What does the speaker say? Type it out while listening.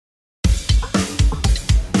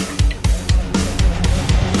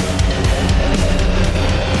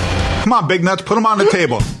Come on, big nuts, put them on the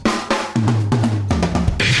table.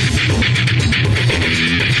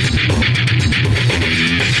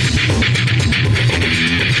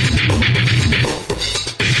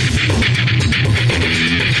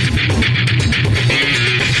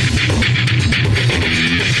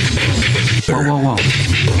 Whoa.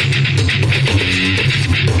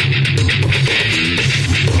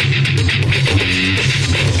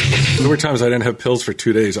 There were times I didn't have pills for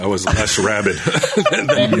 2 days. I was less rabid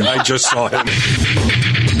than I just saw him.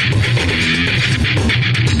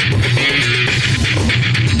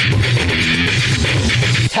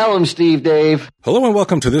 Tell him, Steve Dave. Hello and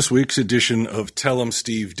welcome to this week's edition of Tell 'em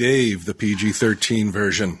Steve Dave, the PG-13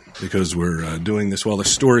 version, because we're doing this while the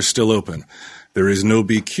store is still open. There is no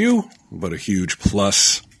BQ, but a huge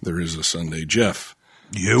plus. There is a Sunday Jeff.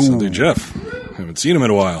 Sunday Jeff. Haven't seen him in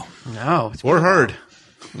a while. No. Or heard.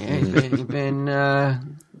 Yeah, you've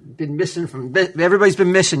been missing from. Everybody's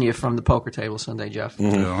been missing you from the poker table Sunday, Jeff.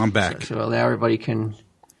 Mm-hmm. I'm back. So now everybody can.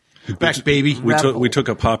 Back, baby. We took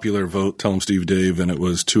a popular vote, Tell 'em Steve Dave, and it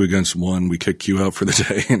was 2 against 1. We kicked Q out for the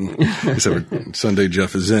day, and so Sunday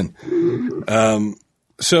Jeff is in.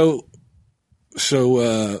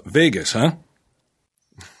 So Vegas, huh?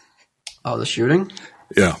 Oh, the shooting?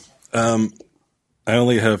 Yeah. I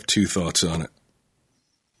only have 2 thoughts on it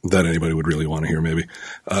that anybody would really want to hear. Maybe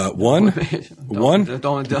one.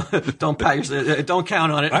 Don't pat yourself. Don't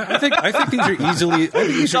count on it. I think these are easily.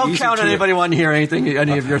 Don't count on anybody wanting to hear anything.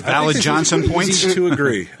 Any of your Valid Johnson points. Easy to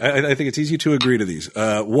agree. I think it's easy to agree to these.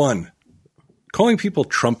 One, calling people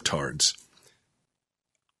Trump tards.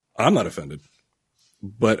 I'm not offended,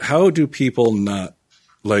 but how do people not,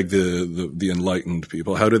 like the enlightened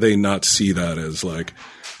people, how do they not see that as like,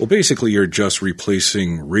 well, basically you're just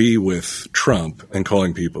replacing Ree with Trump and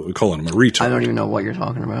calling him a retard. I don't even know what you're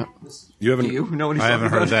talking about. You haven't? Do you know what he's I talking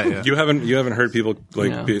haven't heard about? that yet. You haven't heard people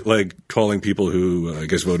like calling people who I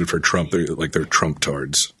guess voted for Trump they're Trump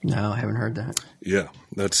tards. No, I haven't heard that. Yeah,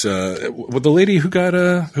 that's the lady who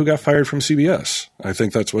got fired from CBS. I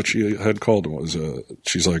think that's what she had called him.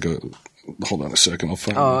 She's like a. Hold on a second, I'll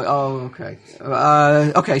find. Okay.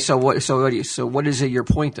 Okay. So what is it? Your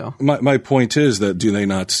point, though? My point is that do they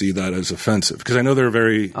not see that as offensive? Because I know they're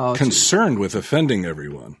very concerned with offending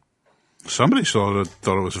everyone. Somebody thought it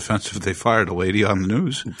was offensive they fired a lady on the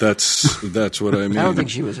news. That's what I mean. I don't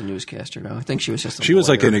think she was a newscaster, though. I think she was just. She was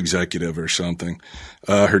like an executive or something.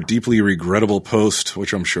 Her deeply regrettable post,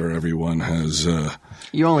 which I'm sure everyone has.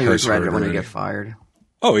 You only regret it when already. you get fired.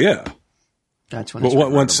 Oh yeah. That's when it's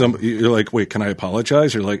once you're like, wait, can I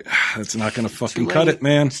apologize? You're like, that's not going to fucking cut it,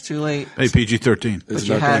 man. It's too late. Hey, PG-13. It's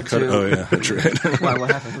you not going to cut it. Oh yeah, that's right. Why,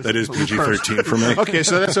 what happened? That is PG-13 for me. Okay,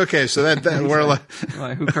 so that's okay. So that we're like,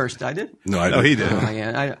 Who cursed? I did. No, I didn't. he did. Oh,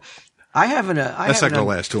 yeah. I haven't. That's not going to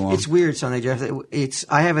last too long. It's weird, Sunday Jeff.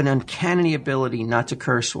 I have an uncanny ability not to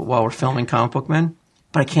curse while we're filming Comic Book Men,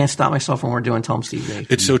 but I can't stop myself when we're doing Tell 'em Steve Dave.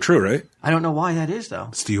 It's so true, right? I don't know why that is, though.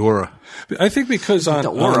 It's the aura. I think because The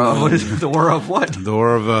aura. What is the aura of what? The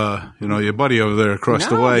aura of your buddy over there across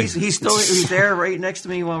the way. He's there right next to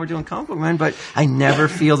me while we're doing Comic Book Men, but I never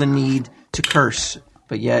feel the need to curse.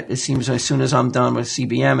 But yet, it seems as soon as I'm done with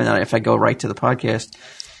CBM, and if I go right to the podcast,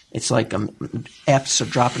 it's like F's are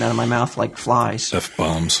dropping out of my mouth like flies.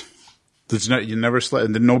 F-bombs. You never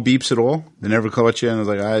no beeps at all. They never call at you, and I was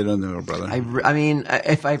like, I don't know, brother. I mean,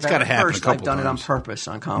 if I've ever cursed, I've done it on purpose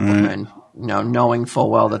on Comic Book Men, knowing full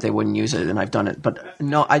well that they wouldn't use it, and I've done it. But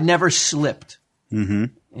no, I never slipped. Mm-hmm.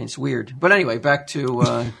 And it's weird. But anyway, back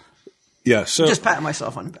to yeah. So just patting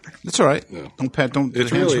myself on the back. That's all right. Yeah. Don't pat. Don't.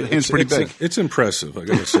 It's hands pretty big. It's impressive, I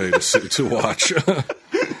got to say, to watch.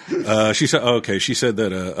 She said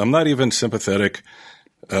that I'm not even sympathetic.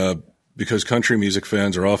 Because country music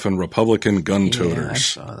fans are often Republican gun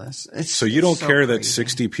toters. Yeah, I saw this. So you don't care that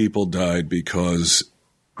 60 people died because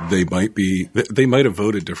they might have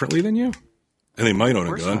voted differently than you, and they might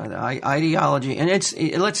own a gun. Ideology, and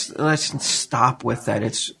let's stop with that.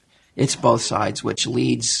 It's both sides, which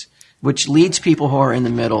leads people who are in the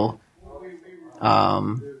middle,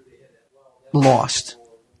 lost.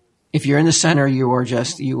 If you're in the center, you are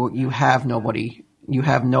just you have nobody, you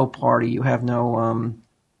have no party, you have no.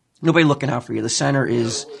 Nobody looking out for you. The center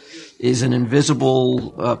is an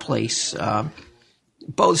invisible place.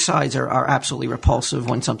 Both sides are absolutely repulsive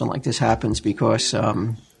when something like this happens because,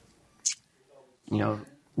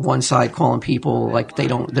 one side calling people like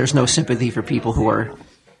there's no sympathy for people who are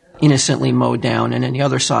innocently mowed down, and then the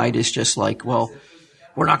other side is just like, well,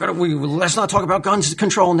 let's not talk about guns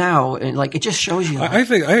control now. And like, it just shows you. I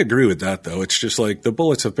think I agree with that though. It's just like the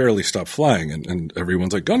bullets have barely stopped flying and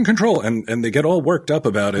everyone's like gun control and they get all worked up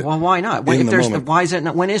about it. Well, why not? Why is that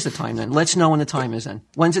not? When is the time then? Let's know when the time is then.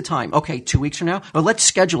 When's the time? Okay, 2 weeks from now? Well, let's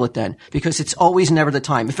schedule it then because it's always never the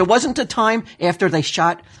time. If it wasn't the time after they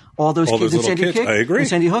shot all those kids in Sandy Hook, I agree. In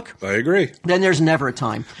Sandy Hook, I agree. Then there's never a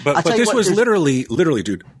time. But this was literally,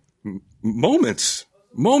 dude, moments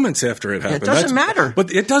after it happened. It doesn't matter.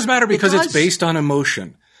 But it does matter because it's based on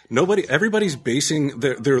emotion. Everybody's basing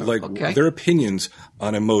their opinions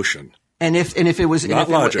on emotion. And if it was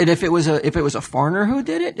a foreigner who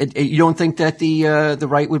did it, you don't think that the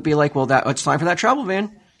right would be like, well, it's time for that travel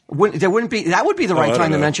ban. That would be the right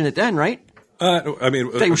time to mention it then, right? I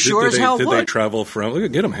mean, they sure as hell did would. They travel from?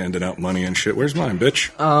 Look, get them handing out money and shit. Where's mine,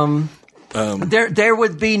 bitch? There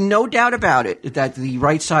would be no doubt about it that the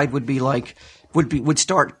right side would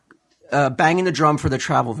start banging the drum for the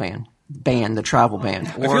travel ban. The travel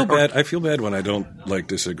ban. I feel bad when I don't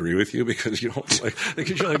disagree with you because you don't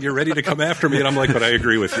because you're ready to come after me and I'm like, but I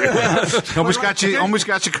agree with you. almost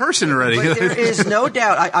got you cursing already. But there is no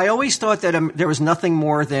doubt. I always thought that there's nothing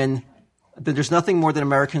more than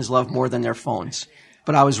Americans love more than their phones.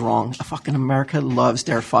 But I was wrong. Fucking America loves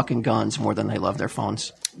their fucking guns more than they love their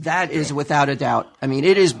phones. That is without a doubt. I mean,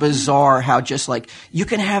 it is bizarre how just you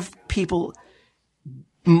can have people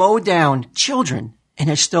mow down children. And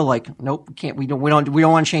it's still like, nope, we don't want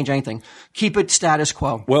to change anything. Keep it status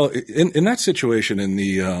quo. Well, in that situation, in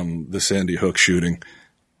the Sandy Hook shooting,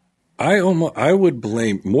 I would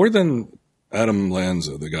blame more than Adam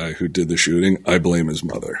Lanza, the guy who did the shooting. I blame his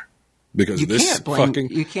mother because you can't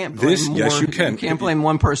blame more. Yes, you can. You can't blame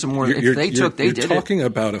one person more. If they did it. You're talking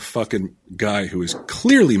about a fucking guy who is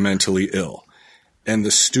clearly mentally ill. And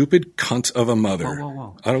the stupid cunt of a mother.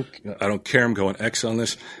 Whoa. I don't care. I'm going X on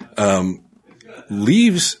this.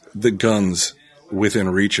 Leaves the guns within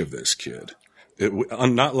reach of this kid.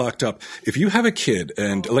 Not locked up. If you have a kid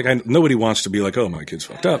and nobody wants to be like, oh, my kid's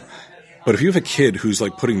fucked up. But if you have a kid who's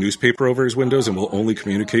putting newspaper over his windows and will only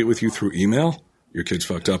communicate with you through email, your kid's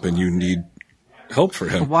fucked up and you need help for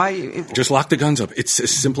him. Why? Just lock the guns up. It's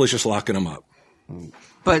as simple as just locking them up.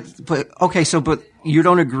 But you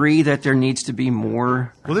don't agree that there needs to be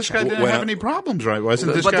more. Well, this guy didn't have any problems, right?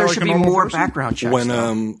 Wasn't this guy there should be more person? Background checks.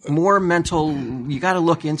 More mental. You got to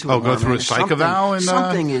look into it. Go through a psych eval and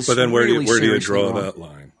something is. But then where do you draw wrong. that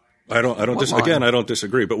line? I don't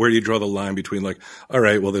disagree. But where do you draw the line between all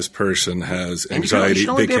right, well, this person has anxiety,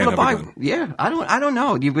 they can't have a gun. Yeah, I don't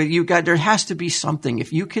know. There has to be something.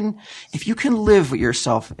 If you can live with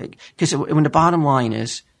yourself, because when the bottom line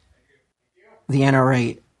is, the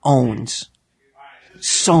NRA owns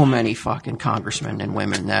so many fucking congressmen and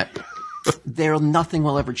women that nothing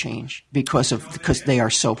will ever change because they are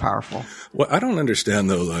so powerful. Well, I don't understand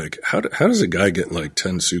though. How does a guy get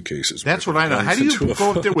 10 suitcases? That's what I know. How do you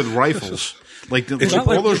go up there with rifles?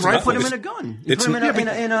 Those rifles. You put them in a gun.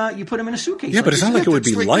 You put them in a suitcase. Yeah, but it's not like it would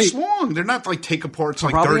be light. This long. They're not take aparts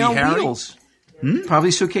like Probably Dirty on Harry. Wheels.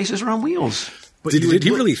 Probably suitcases are on wheels. But did he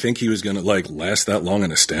really think he was going to last that long in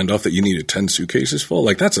a standoff that you needed 10 suitcases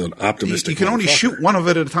full? That's an optimistic. You can only shoot one of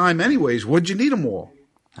it at a time, anyways. What'd you need them all?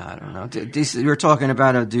 I don't know. You're talking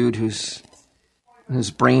about a dude whose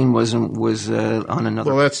brain was on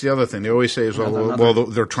another. Well, that's the other thing. They always say is,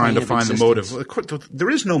 they're trying to find the motive. There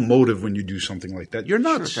is no motive when you do something like that. You're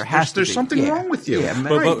nuts. Sure, there's something wrong with you. Yeah,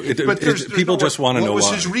 but people just want to know what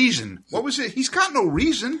why. was his reason? What was it? He's got no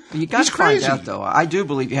reason. You got to find out, though. I do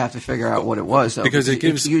believe you have to figure out what it was, though. Because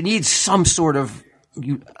you need some sort of.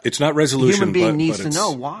 It's not resolution. Human being needs to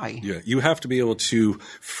know why. Yeah, you have to be able to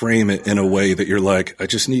frame it in a way that you're I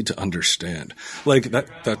just need to understand.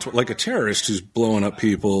 That's like a terrorist who's blowing up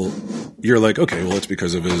people. You're okay, well, it's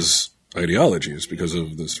because of his ideology. It's because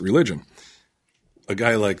of this religion. A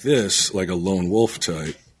guy like this, a lone wolf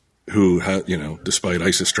type, who despite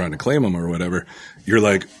ISIS trying to claim him or whatever, you're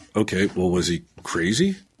okay, well, was he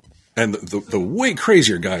crazy? And the way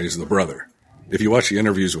crazier guy is the brother. If you watch the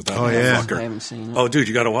interviews with that motherfucker. I haven't seen it. Oh, dude,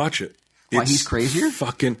 you got to watch it. Why, he's crazier?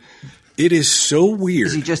 It is so weird.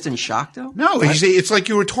 Is he just in shock, though? No, it's like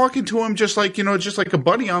you were talking to him just like a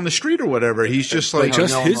buddy on the street or whatever. He's just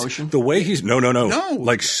emotion? The way he's, no.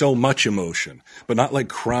 So much emotion, but not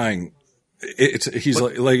crying. He's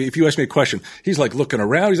if you ask me a question, he's looking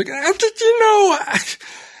around. He's how did you know?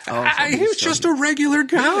 He was just a regular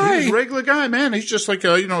guy. He's a regular guy, man. He's just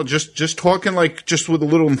just talking just with a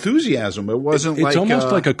little enthusiasm. It wasn't it's almost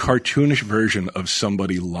like a cartoonish version of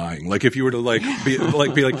somebody lying. If you were to be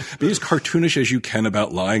as cartoonish as you can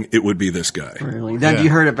about lying, it would be this guy. Really? Then you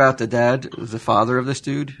heard about the dad, the father of this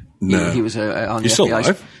dude? No. He was on the He's still FBI's.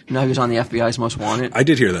 alive? No, he was on the FBI's Most Wanted. I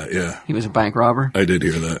did hear that, yeah. He was a bank robber. I did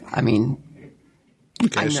hear that. I mean,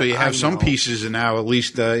 Okay, so you have some pieces and now at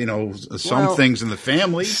least, some things in the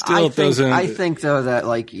family. I think though that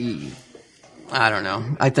I don't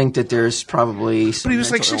know. I think that there's probably some But he was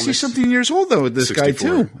like 60-something years old, though, this 64.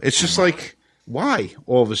 guy, too. It's just like, why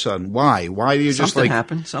all of a sudden? Why? Why do you just something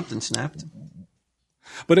happened? Something snapped.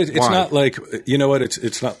 But it's not like, you know what,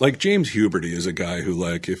 it's not like James Huberty is a guy who,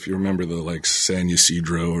 like, if you remember the San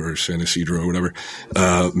Ysidro or whatever,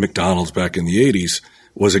 McDonald's back in the 80s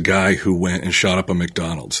was a guy who went and shot up a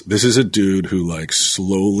McDonald's. This is a dude who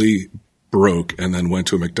slowly broke and then went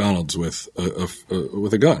to a McDonald's with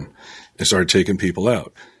a gun and started taking people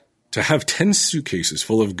out. To have 10 suitcases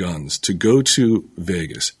full of guns, to go to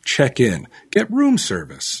Vegas, check in, get room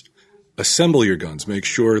service, assemble your guns, make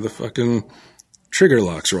sure the fucking trigger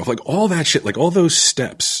locks are off, all that shit, all those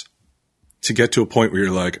steps to get to a point where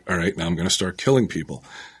you're like, all right, now I'm going to start killing people,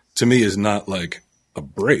 to me is not like a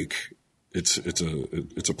break. It's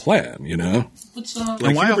a plan, you know?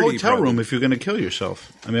 And why a hotel room if you're going to kill yourself?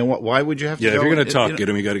 I mean, why would you have to Yeah, go? if you're going to talk, get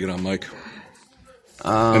him, you got to get on mic.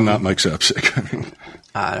 And not Mike Zapsik.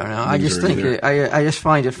 I don't know. I just think I just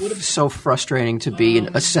find it so frustrating to be in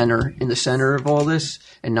the center of all this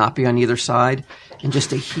and not be on either side, and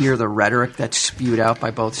just to hear the rhetoric that's spewed out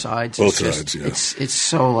by both sides. Both sides, yeah. It's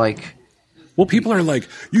so like. Well, people are like,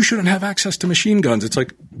 you shouldn't have access to machine guns. It's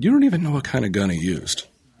like, you don't even know what kind of gun he used.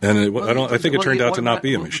 And I think it turned out to not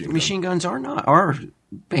be a machine gun. Machine guns are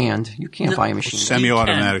banned. You can't buy a machine gun.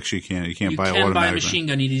 Semi-automatics, you can't buy an automatic. You can buy a machine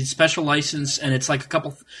gun. You need a special license, and it's like a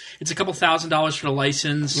couple $1,000s for the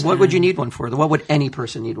license. What would you need one for? What would any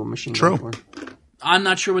person need one machine gun for? I'm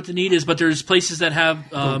not sure what the need is, but there's places that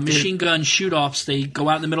have machine gun shoot-offs. They go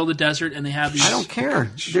out in the middle of the desert, and they have these. I don't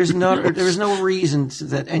care. There's no reason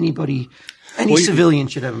that anybody. Any civilian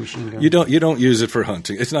should have a machine gun. You don't use it for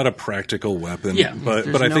hunting. It's not a practical weapon. Yeah.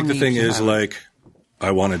 But I think the thing is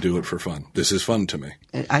I want to do it for fun. This is fun to me.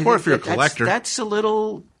 Or if you're a collector. That's a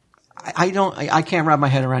little. I can't wrap my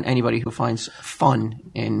head around anybody who finds fun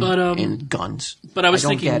in guns. But I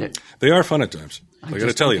don't get it. They are fun at times. I got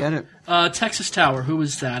to tell you. Texas Tower. Who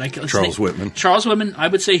was that? Charles Whitman. Charles Whitman. I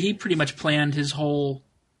would say he pretty much planned his whole.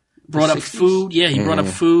 Brought up food. Yeah, he brought up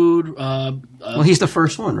food. Well, he's the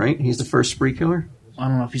first one, right? He's the first spree killer. I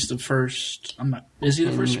don't know if he's the first. I'm not. Is he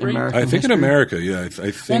the first spree? I think in America, yeah. I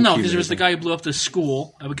think. Well, no, because there was the guy who blew up the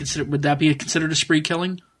school. Would that be considered a spree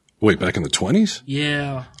killing? Wait, back in the 20s?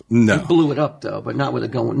 Yeah. No. He blew it up though, but not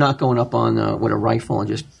with not going up on with a rifle and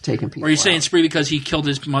just taking people. Or are you saying spree because he killed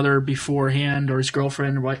his mother beforehand or his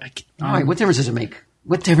girlfriend or what? All right, what difference does it make?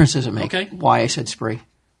 Okay. Why I said spree?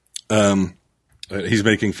 He's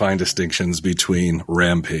making fine distinctions between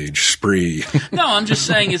rampage, spree. No, I'm just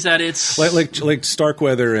saying is that it's like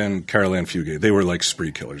Starkweather and Carol Ann Fugate. They were like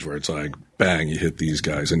spree killers, where it's like bang, you hit these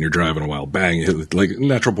guys, and you're driving a while, bang, you hit like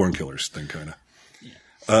natural born killers thing, kind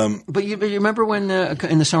of. But you remember when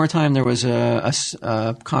in the summertime there was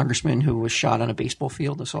a congressman who was shot on a baseball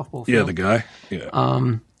field, a softball field. Yeah, the guy.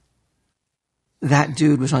 Yeah. That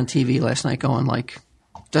dude was on TV last night going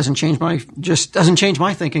doesn't change my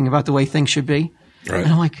thinking about the way things should be. Right.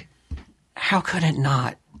 And I'm like, how could it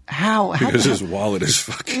not? How? Because his wallet is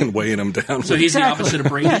fucking weighing him down. So he's the opposite of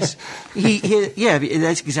Brady. Yes.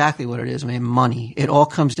 That's exactly what it is, man. Money. It all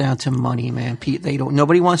comes down to money, man.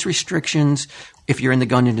 Nobody wants restrictions. If you're in the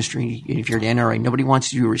gun industry, if you're the NRA, nobody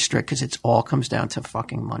wants you to restrict because it all comes down to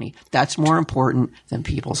fucking money. That's more important than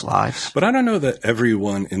people's lives. But I don't know that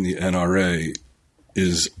everyone in the NRA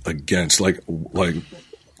is against,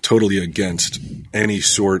 totally against any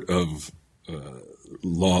sort of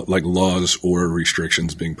laws or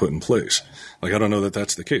restrictions being put in place. I don't know that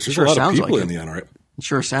that's the case. There's a lot of people in the NRA. It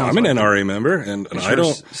sure sounds. I'm an NRA member, and I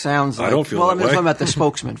don't. Sounds. I don't feel. Well, that I'm way. talking about the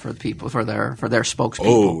spokesman for the people for their spokespeople.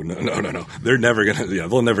 Oh no! They're never gonna. Yeah,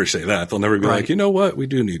 they'll never say that. They'll never be like, you know what? We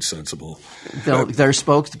do need sensible. Their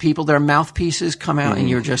spokespeople, their mouthpieces come out, and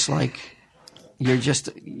you're just like,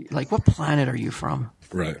 what planet are you from?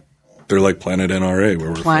 Right. They're like Planet NRA, where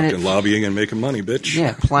we're fucking lobbying and making money, bitch.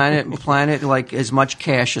 Yeah, planet, like as much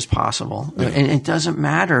cash as possible, and it doesn't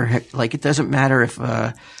matter. It doesn't matter if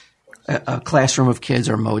a classroom of kids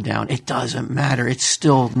are mowed down. It doesn't matter. It's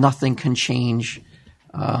still nothing can change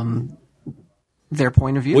their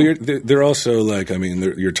point of view. Well, they're also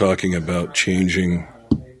you're talking about changing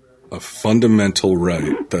a fundamental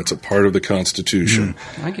right that's a part of the Constitution.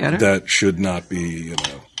 I get it. That should not be,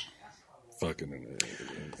 fucking.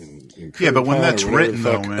 Yeah, but when that's written,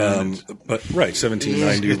 though, man. But right,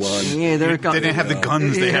 1791. Yeah, they didn't have the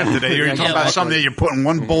guns they have today. You're talking about something that you're putting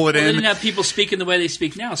one bullet in. They didn't have people speaking the way they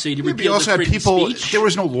speak now, so you repeal also had people. speech. There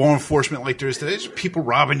was no law enforcement like there is today. There's people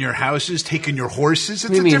robbing your houses, taking your horses.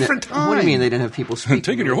 It's a different time. What do you mean they didn't have people speaking?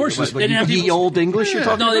 Taking your horses. They didn't have the old English you're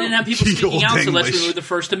talking about? No, they didn't have people speaking out unless we English. were the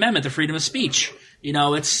First Amendment, the freedom of speech. You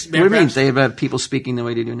know, it's. What do you mean they have people speaking the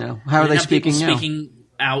way they do now? How are they speaking now? Speaking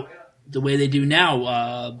out the way they do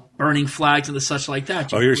now, burning flags and the such like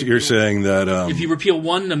that. Oh, you're saying that if you repeal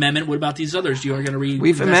one amendment, what about these others? You are going to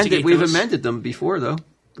We've amended them before, though.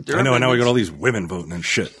 I know, and now we got all these women voting and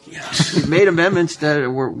shit. We've made amendments that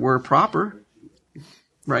were proper,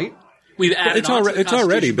 right? We've added It's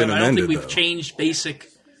already been but I don't amended, think we've though. changed basic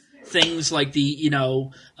things like the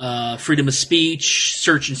freedom of speech,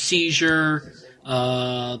 search and seizure.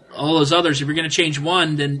 All those others. If you're going to change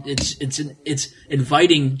one, then it's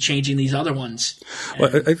inviting changing these other ones. Well,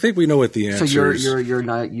 I think we know what the answer is. So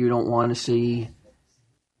you don't want to see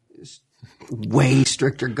way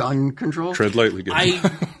stricter gun control? Tread lightly, guys.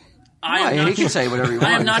 He can say whatever he wants.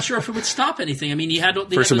 I am not sure if it would stop anything. I mean,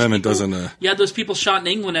 First Amendment doesn't. You had those people shot in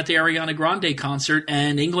England at the Ariana Grande concert,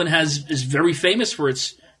 and England is very famous for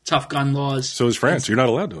its tough gun laws. So is France. You're not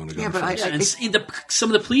allowed to own a gun. Yeah, but some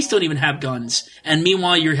of the police don't even have guns, and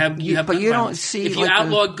meanwhile you have. But you don't see. If you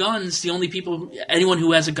outlaw guns, the only anyone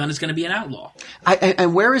who has a gun is going to be an outlaw.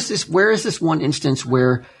 And where is this? Where is this one instance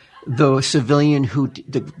where the civilian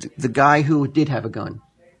the guy who did have a gun?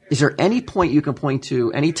 Is there any point you can point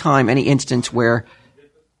to, any time, any instance where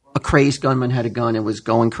a crazed gunman had a gun and was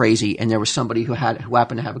going crazy, and there was somebody who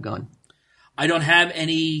happened to have a gun? I don't have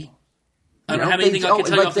any. I don't have anything I can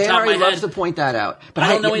tell you off the top of my head. loves to point that out.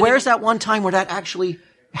 But where's that one time where that actually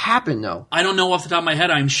happened, though? I don't know off the top of my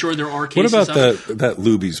head. I'm sure there are cases. What about that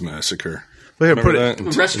Luby's massacre? Remember that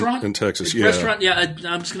restaurant in Texas? Yeah, restaurant. Yeah,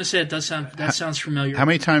 I'm just going to say that sounds familiar. How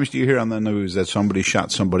many times do you hear on the news that somebody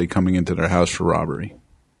shot somebody coming into their house for robbery?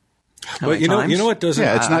 But you know what doesn't?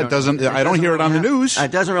 Yeah, it's not. Doesn't. I don't hear it on the news.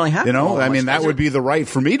 It doesn't really happen. You know, I mean, that would be the right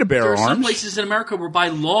for me to bear there are arms. some places in America where by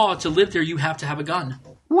law to live there you have to have a gun.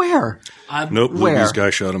 Where? Nope. Where? Luby's guy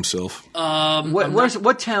shot himself.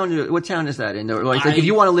 What town is that in? Like if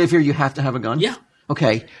you want to live here, you have to have a gun. Yeah.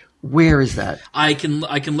 Okay. Where is that? I can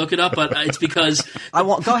look it up, but it's because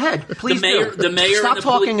Go ahead, please. The mayor. Stop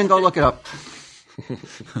talking and go look it up.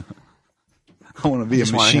 I want to be a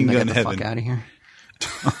machine gun heaven. heaven. Fuck out of here.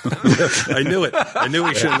 I knew it. I knew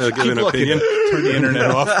we shouldn't have given an opinion. Turn the internet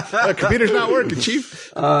off. The computer's not working,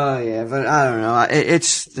 Chief. Yeah, but I don't know.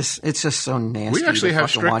 It's just so nasty. We actually have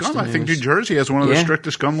strict gun. I think New Jersey has one of the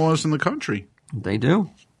strictest gun laws in the country. They do.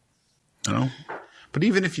 You know, but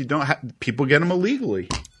even if you don't, people get them illegally.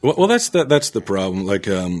 Well, that's the problem. Like,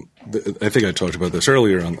 I think I talked about this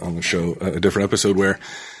earlier on the show, a different episode where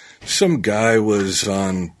some guy was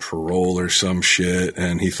on parole or some shit,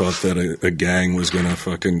 and he thought that a gang was gonna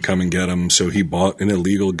fucking come and get him, so he bought an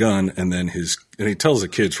illegal gun, and then he tells the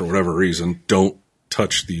kids for whatever reason, don't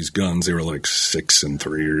touch these guns. They were like 6 and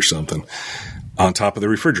 3 or something on top of the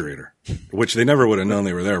refrigerator, which they never would have known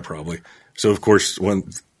they were there probably. So of course,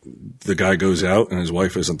 when the guy goes out and his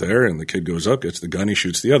wife isn't there, and the kid goes up, gets the gun, he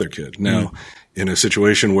shoots the other kid. Now, in a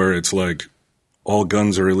situation where it's like, all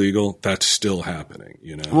guns are illegal, that's still happening,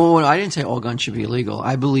 you know? Well, I didn't say all guns should be illegal.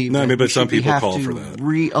 I believe but some people call for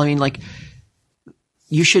that.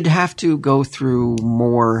 You should have to go through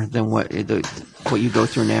more than what you go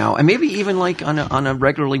through now. And maybe even like on a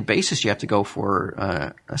regularly basis, you have to go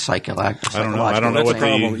for a psychological. I don't know what the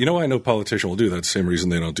problem. You know why no politician will do that? The same reason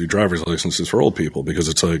they don't do driver's licenses for old people, because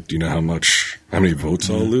it's like, do you know how many votes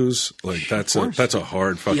I'll lose? Like that's a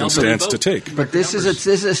hard fucking stance to take. But this is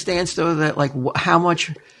a stance though that like how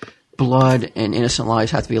much blood and innocent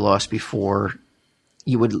lives have to be lost before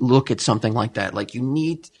you would look at something like that. Like you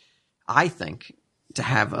need, I think, to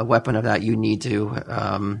have a weapon of that, you need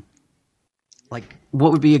to,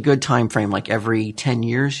 what would be a good time frame? Like every 10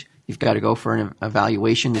 years, you've got to go for an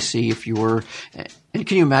evaluation to see if you're. And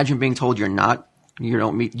can you imagine being told you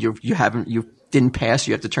didn't pass,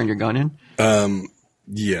 you have to turn your gun in?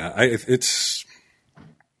 Yeah, it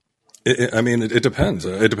depends.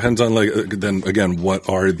 It depends on then again, what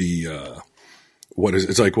are the,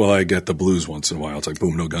 it's like, well, I get the blues once in a while. It's like,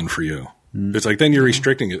 boom, no gun for you. It's like, then you're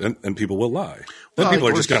restricting it and people will lie. Then people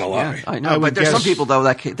are just going to lie. Yeah, I know, but there's some people though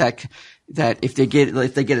that if they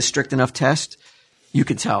get a strict enough test, you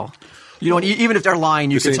could tell. You know, even if they're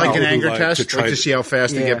lying, you can tell. Like an anger test to see how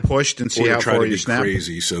fast they get pushed and see how far you snap.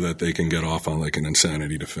 Crazy so that they can get off on like an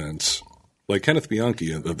insanity defense. Like Kenneth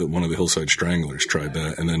Bianchi, one of the Hillside Stranglers, tried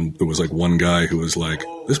that, and then there was like one guy who was like,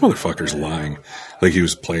 "This motherfucker's lying," like he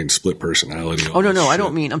was playing split personality. Oh no, I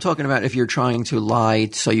don't mean. I'm talking about if you're trying to lie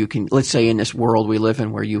so you can. Let's say in this world we live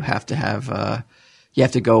in, where you have to have, you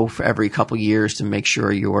have to go for every couple years to make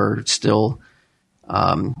sure you're still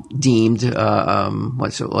deemed.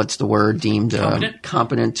 What's the word? Deemed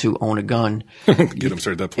competent to own a gun. Get him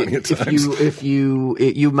started that plenty of times. If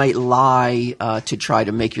you might lie to try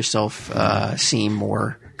to make yourself seem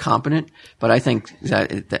more competent, but I think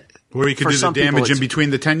that or you could do the damage in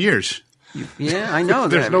between the 10 years. Yeah, I know.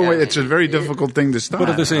 There's no way. It's a very difficult thing to stop. But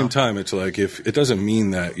at the same time, it's like if it doesn't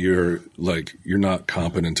mean that you're not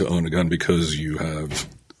competent to own a gun because you have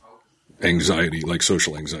anxiety, like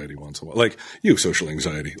social anxiety once in a while. Like you have social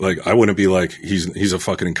anxiety. Like I wouldn't be like he's a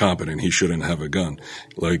fucking incompetent. He shouldn't have a gun.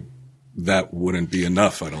 Like that wouldn't be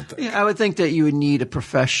enough. I don't think. Yeah, I would think that you would need a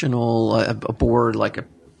professional, a board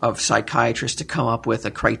of psychiatrists to come up with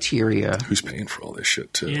a criteria. Who's paying for all this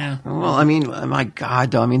shit too? Yeah. Well, I mean, my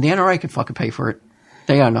God, though. I mean, the NRA could fucking pay for it.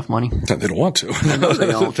 They got enough money. They don't want to. No, they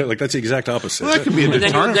don't. Like that's the exact opposite. Well, that could be a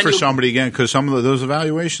deterrent then for somebody again because some of those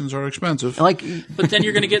evaluations are expensive. But then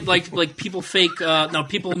you're going to get like people fake. No,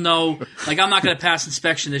 people know. Like I'm not going to pass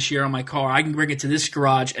inspection this year on my car. I can bring it to this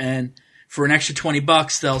garage, and for an extra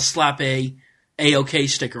 $20, they'll slap a A-OK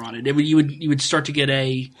sticker on it. You would start to get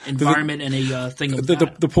a environment and a thing of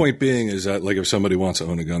that. The point being is that like if somebody wants to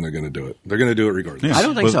own a gun, they're going to do it. They're going to do it regardless. I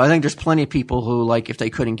don't think so. I think there's plenty of people who, like, if they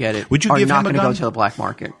couldn't get it, would you are give not him a going to go gun? to the black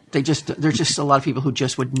market. There's just a lot of people who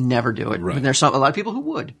just would never do it. Right. And there's a lot of people who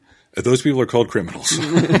would. Those people are called criminals.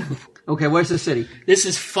 Okay, where's the city? This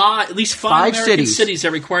is at least five American cities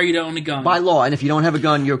that require you to own a gun by law, and if you don't have a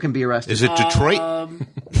gun, you can be arrested. Is it Detroit?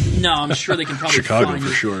 No, I'm sure they can probably Chicago find for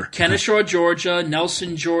you. sure. Kennesaw, Georgia,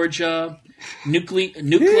 Nelson, Georgia, Nuclear,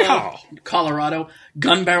 Colorado,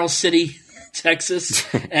 Gun Barrel City, Texas,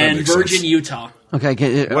 and Virgin, sense. Utah.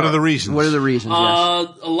 Okay, what are the reasons? What are the reasons? Yes.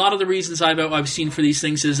 A lot of the reasons I've seen for these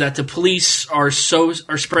things is that the police are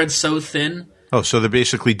spread so thin. Oh, so they're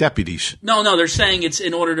basically deputies. No, they're saying it's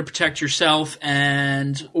in order to protect yourself,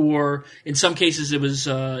 or in some cases it was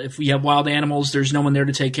if we have wild animals, there's no one there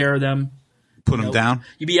to take care of them. Put them down?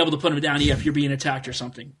 You'd be able to put them down if you're being attacked or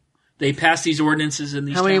something. They pass these ordinances in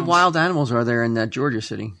these How many towns. wild animals are there in that Georgia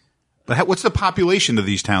city? But what's the population of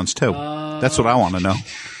these towns, too? That's what I want to know.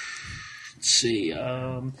 Let's see.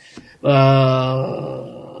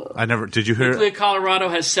 I never. Did you hear? Nuclear, Colorado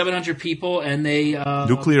has 700 people, and they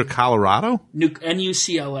Nuclear Colorado?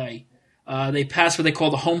 NUCLA. They passed what they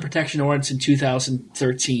call the Home Protection Ordinance in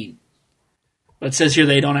 2013. But it says here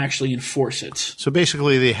they don't actually enforce it. So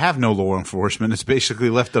basically, they have no law enforcement. It's basically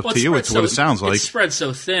left up to you. It's what it sounds like. It's spread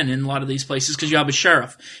so thin in a lot of these places because you have a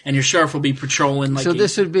sheriff, and your sheriff will be patrolling. Like so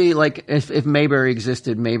this would be like if Mayberry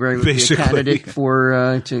existed. Mayberry would basically, be a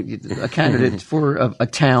candidate for a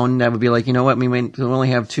town that would be like, you know what, we only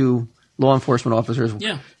have 2 law enforcement officers.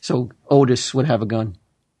 Yeah. So Otis would have a gun.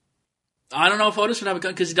 I don't know if Otis would have a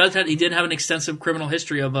gun because he did have an extensive criminal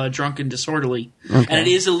history of drunk and disorderly, and it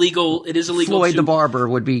is illegal. It is illegal. Floyd the barber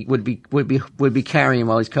would be carrying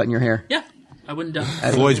while he's cutting your hair. Yeah, I wouldn't doubt.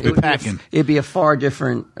 Floyd's been packing. It'd be a far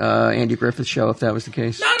different Andy Griffith show if that was the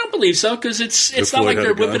case. No, I don't believe so because it's not like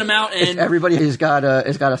they're whipping him out and everybody has got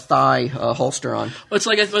a thigh holster on. It's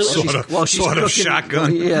like sort of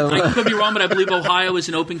shotgun. Yeah, I could be wrong, but I believe Ohio is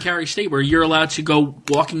an open carry state where you're allowed to go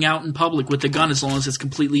walking out in public with the gun as long as it's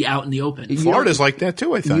completely out in the open. Florida's like that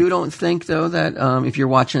too, I think. You don't think though that if you're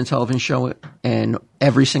watching a television show and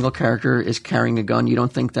every single character is carrying a gun, you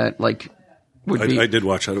don't think that like I did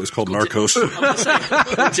watch that. It was called Narcos.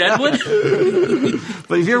 Deadwood?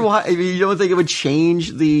 But if you don't think it would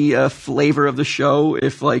change the flavor of the show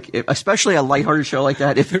if especially a lighthearted show like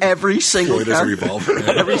that, if every single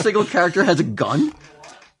character has a gun?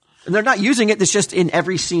 And they're not using it. It's just in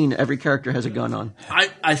every scene, every character has a gun on.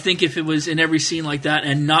 I think if it was in every scene like that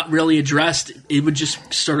and not really addressed, it would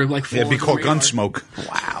just sort of like fall. It'd be called Gunsmoke.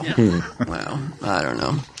 Wow. Yeah. Wow. I don't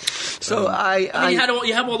know. So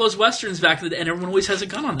you have all those westerns back in the day, and everyone always has a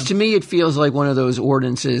gun on them. To me, it feels like one of those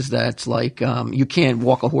ordinances that's like you can't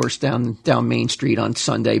walk a horse down Main Street on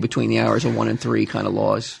Sunday between the hours of 1 and 3 kind of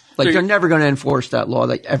laws. Like they're never going to enforce that law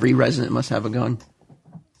that every resident must have a gun.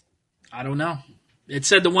 I don't know.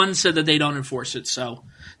 The one said that they don't enforce it. So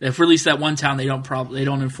if at least that one town they don't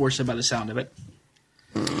enforce it by the sound of it.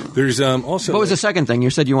 There's also. What was the second thing? You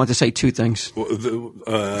said you wanted to say 2 things. Still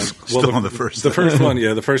on the first. The first one,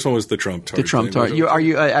 yeah. The first one was the Trump tart. The Trump tart. Are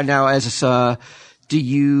you now as do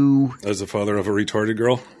you? As the father of a retarded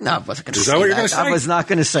girl? No, I wasn't going to say that. Is that what you're going to say? I was not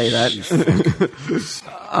going to say that.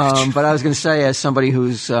 But I was going to say as somebody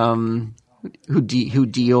who's who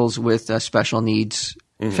deals with special needs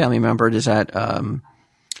family member? Does that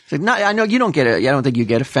I know you don't get it. I don't think you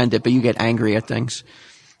get offended, but you get angry at things.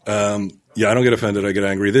 Yeah, I don't get offended. I get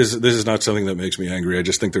angry. This is not something that makes me angry. I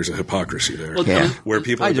just think there's a hypocrisy there, where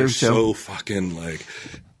people are so fucking like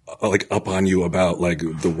up on you about like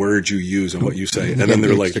the words you use and what you say, and then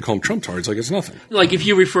they're like, they call them Trump tards, like it's nothing. Like if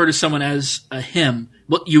you refer to someone as a him,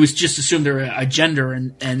 well, you just assume they're a gender,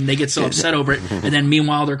 and they get so upset over it, and then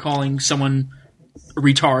meanwhile they're calling someone a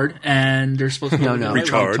retard, and they're supposed to be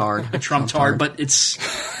retard, a Trump tard, but it's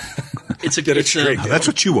that's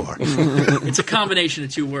what you are. It's a combination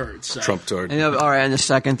of two words. So. Trump tard. All right, and the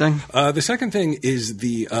second thing? The second thing is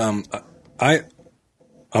I'm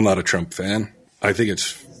not a Trump fan. I think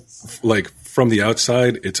it's like from the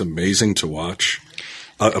outside, it's amazing to watch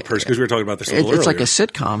a person, because we were talking about this a little earlier. It's like a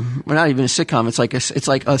sitcom. Well, not even a sitcom. It's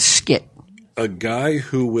like a skit. A guy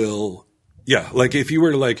who will. Yeah, like if you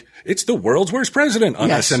were like, it's the world's worst president on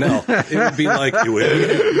SNL, it would be like, it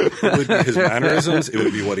would be his mannerisms, it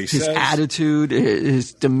would be what he says. His attitude,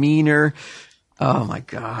 his demeanor. Oh my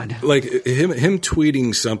God. Like him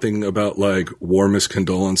tweeting something about like warmest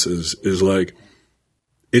condolences is like,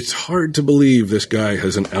 it's hard to believe this guy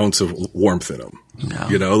has an ounce of warmth in him. No.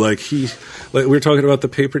 You know, like we were talking about the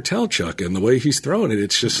paper towel chuck and the way he's throwing it.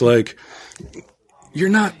 It's just like,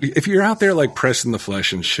 if you're out there like pressing the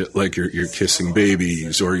flesh and shit, like you're kissing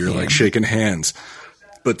babies or you're like shaking hands,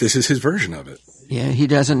 but this is his version of it. Yeah, he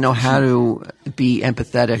doesn't know how to be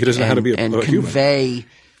empathetic. He doesn't know how to be and convey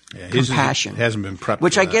compassion. Hasn't been prepped,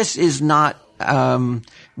 which I guess is not,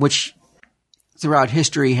 which throughout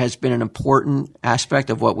history has been an important aspect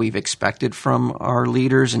of what we've expected from our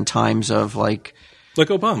leaders in times of like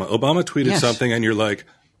Obama. Obama tweeted something, and you're like,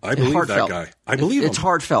 I believe that guy. I believe it's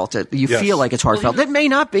heartfelt. You feel like it's heartfelt. It may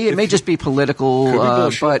not be. It may just be political.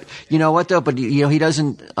 But you know what though? But he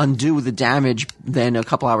doesn't undo the damage then a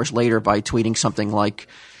couple hours later by tweeting something like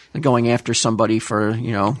going after somebody for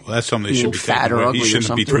well, that's something they should be fat or ugly or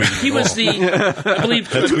something. He was I believe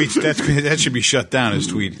that should be shut down. His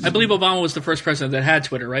tweet. I believe Obama was the first president that had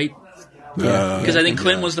Twitter, right? Because I think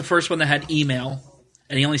Clinton was the first one that had email.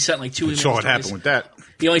 And he only sent like 2 emails. Saw what happened with that.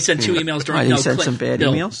 He only sent 2 emails during. He sent some bad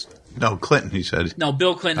emails. No, Clinton. He said. No,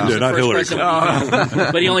 Bill Clinton was the first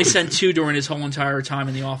president. But he only sent 2 during his whole entire time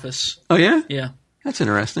in the office. Oh yeah, yeah. That's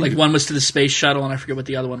interesting. Like one was to the space shuttle, and I forget what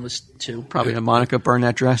the other one was to. Probably to Monica burn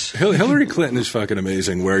that dress. Hillary Clinton is fucking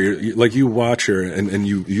amazing. Where you watch her and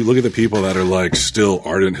you look at the people that are like still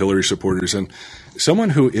ardent Hillary supporters, and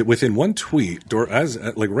someone who within one tweet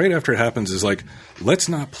right after it happens is like, let's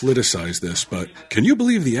not politicize this, but can you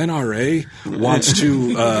believe the NRA wants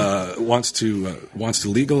to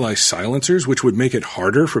legalize silencers, which would make it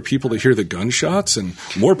harder for people to hear the gunshots and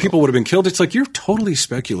more people would have been killed? It's like you're totally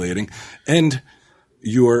speculating and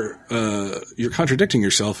you're contradicting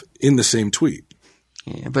yourself in the same tweet.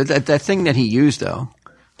 Yeah, but that thing that he used though,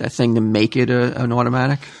 that thing to make it an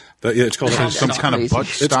automatic. It's called some kind of butt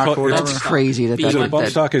stock or whatever. That's crazy. Bump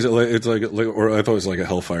stock is it's like or I thought it was like a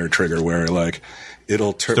Hellfire trigger where like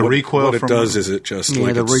it'll turn. The recoil. What it does is it just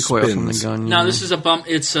like the recoil spins. from the gun. No, this is a bump.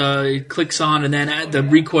 It's it clicks on and then the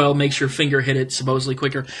recoil makes your finger hit it supposedly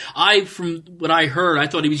quicker. From what I heard, I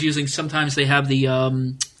thought he was using. Sometimes they have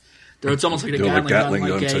the. It's almost like a Gatling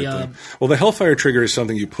gun type thing. Well, the Hellfire trigger is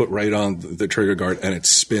something you put right on the trigger guard and it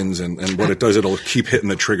spins, and what it does, it'll keep hitting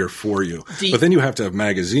the trigger for you. But then you have to have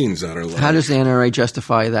magazines that are like... How does the NRA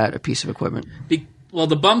justify that, a piece of equipment? Well,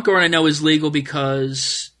 the bump guard I know is legal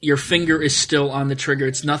because your finger is still on the trigger.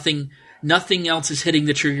 It's nothing else is hitting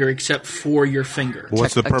the trigger except for your finger.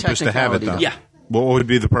 What's the purpose to have it, though? Yeah. What would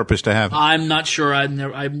be the purpose to have it? I'm not sure. I've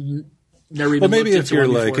never even well, maybe if you're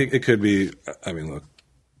like... It could be... I mean, look.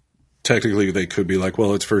 Technically, they could be like,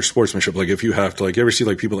 well, it's for sportsmanship. Like, if you have to, like, you ever see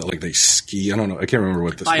like people that like they ski? I don't know. I can't remember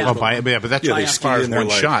what this. But that's they ski and they're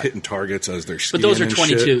like hitting targets as they're skiing. But those are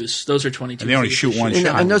 22s. Those are 22s. And they only shoot one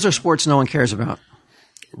shot. And those are sports no one cares about.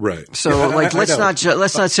 Right. So,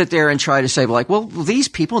 let's not sit there and try to say like, well, these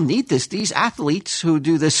people need this. These athletes who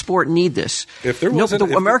do this sport need this. If there wasn't,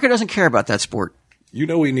 America doesn't care about that sport. You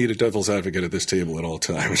know, we need a devil's advocate at this table at all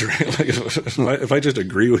times, right? Like if I just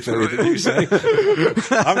agree with everything you say,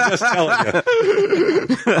 I'm just telling you.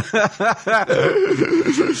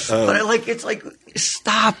 But it's like,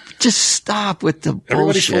 stop with the bullshit.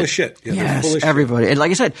 Everybody's full of shit. Yeah, yes, full of everybody. Shit. And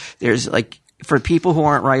like I said, there's like, for people who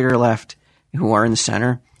aren't right or left, who are in the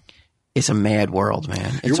center, it's a mad world,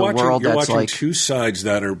 man. It's a world that's watching like two sides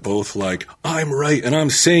that are both like, I'm right and I'm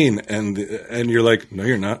sane, and you're like, no,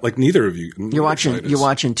 you're not. Like neither of you. You're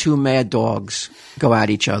watching two mad dogs go at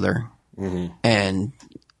each other, and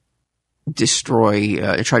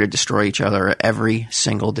try to destroy each other every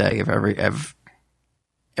single day of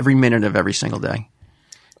every minute of every single day.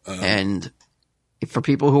 And for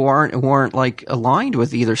people who aren't like aligned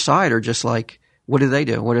with either side, or just like, what do they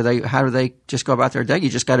do? How do they just go about their day? You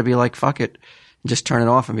just got to be like, fuck it, and just turn it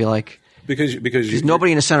off and be like, because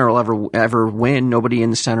nobody in the center will ever win. Nobody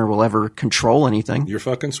in the center will ever control anything. You're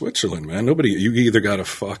fucking Switzerland, man. You either got to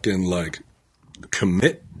fucking like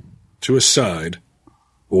commit to a side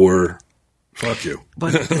or fuck you.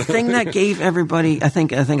 But the thing that gave everybody, I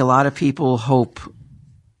think a lot of people hope,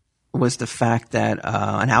 was the fact that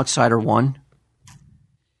an outsider won.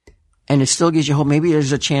 And it still gives you hope. Maybe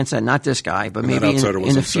there's a chance that not this guy, but maybe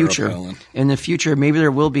in the future, maybe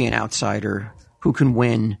there will be an outsider who can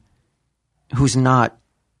win, who's not,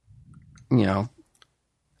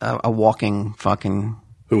 a walking fucking.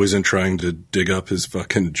 Who isn't trying to dig up his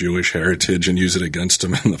fucking Jewish heritage and use it against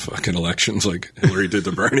him in the fucking elections like Hillary did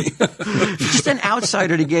to Bernie. Just an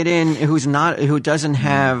outsider to get in who doesn't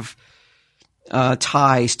have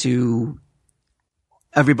ties to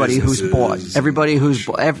everybody who's bought.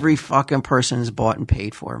 Every fucking person is bought and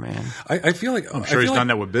paid for, man. I feel like I'm sure he's done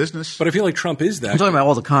that with business. But I feel like Trump is that. I'm talking about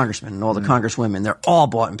all the congressmen and all the congresswomen. They're all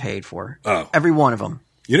bought and paid for. Oh. Every one of them.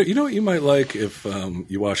 You know what you might like if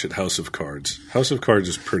you watch it, House of Cards. House of Cards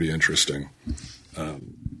is pretty interesting.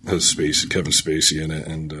 Has Kevin Spacey in it,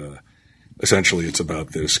 and essentially it's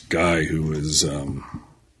about this guy who is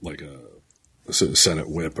like a Senate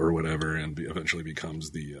whip or whatever, and eventually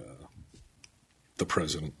becomes the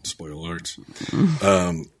president. Spoiler alerts.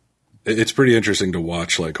 It's pretty interesting to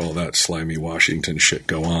watch like all that slimy Washington shit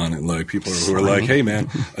go on, and like people who are like, "Hey man,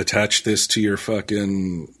 attach this to your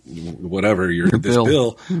fucking whatever this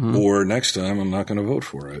bill, or next time I'm not going to vote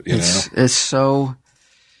for it." It's so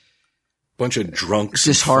bunch of drunks,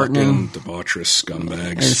 disheartening, debaucherous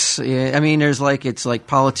scumbags. It's like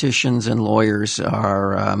politicians and lawyers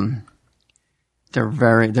are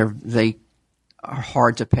they are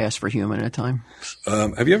hard to pass for human at times.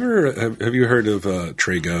 Have you heard of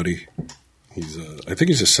Trey Gowdy? I think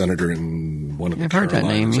he's a senator in one of the Carolinas. Heard that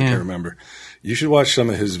name, yeah. I can't remember. You should watch some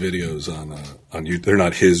of his videos on YouTube. They're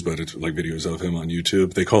not his, but it's like videos of him on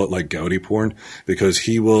YouTube. They call it like Gowdy porn because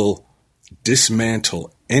he will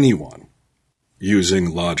dismantle anyone using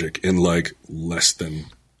logic in like less than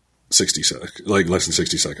 60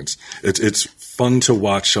 seconds. It's fun to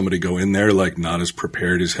watch somebody go in there like not as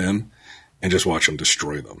prepared as him and just watch him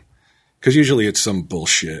destroy them. Because usually it's some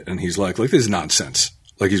bullshit, and he's like this is nonsense.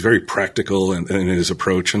 Like he's very practical in his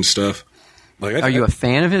approach and stuff. Like, are you a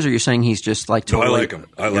fan of his, or are you saying he's just like totally? No, I like him.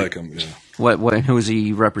 I like him. Yeah. What? Who does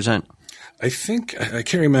he represent? I think I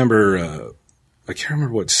can't remember. I can't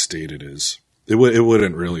remember what state it is. It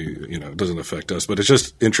wouldn't really, it doesn't affect us, but it's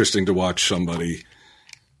just interesting to watch somebody,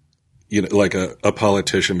 like a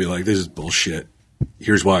politician be like, "This is bullshit.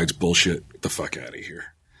 Here's why it's bullshit. Get the fuck out of here."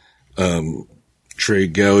 Trey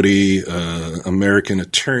Gowdy, American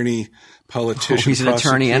attorney, politician. He's an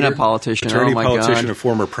attorney and a politician. Attorney, politician, God. and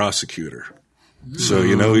former prosecutor. So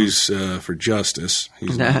he's for justice.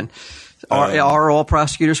 He's are all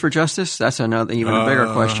prosecutors for justice? That's another even a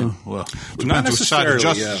bigger question. Well, not necessarily.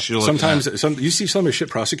 Sometimes you see some of the shit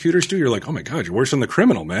prosecutors do. You're like, oh my God, you're worse than the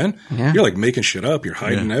criminal, man. Yeah. You're like making shit up. You're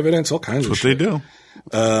hiding evidence, all kinds of shit. That's what they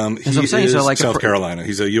do. He is South Carolina.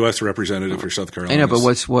 He's a U.S. representative for South Carolina. I know, but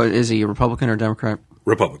what is he, a Republican or Democrat?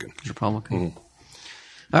 Republican. He's Republican. Mm-hmm.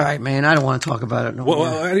 All right, man. I don't want to talk about it no more.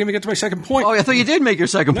 Well, I didn't even get to my second point. Oh, I thought you did make your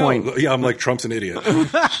second point. Yeah, I'm like, Trump's an idiot.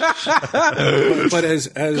 but as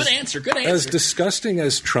good answer. As disgusting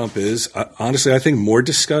as Trump is, honestly, I think more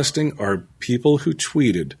disgusting are people who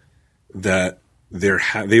tweeted that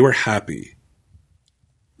they were happy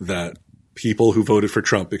that people who voted for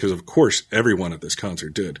Trump, because of course everyone at this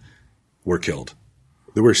concert did, were killed.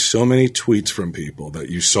 There were so many tweets from people that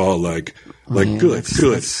you saw good.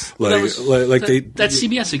 That's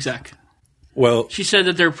CBS exec. Well, she said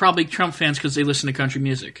that they're probably Trump fans because they listen to country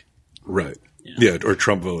music. Right. Yeah, or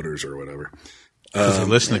Trump voters or whatever. Because they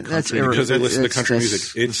listen to country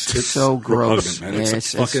music. It's so gross, man.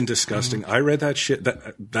 It's fucking disgusting. I read that shit.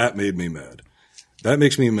 That made me mad. That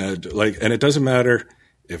makes me mad. And it doesn't matter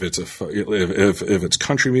if it's if it's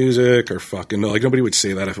country music or fucking nobody would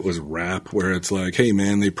say that if it was rap, where it's like, hey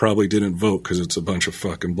man, they probably didn't vote because it's a bunch of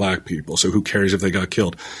fucking black people, so who cares if they got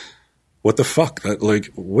killed? what the fuck?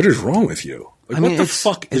 What is wrong with you? What the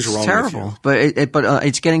fuck is wrong terrible, with you? But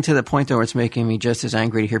it's getting to the point though where it's making me just as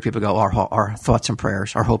angry to hear people go, our thoughts and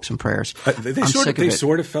prayers, our hopes and prayers. They sort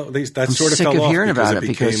of fell off about it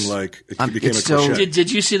because it became a cliche.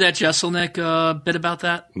 Did you see that Jeselnik bit about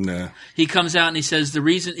that? No. He comes out and he says the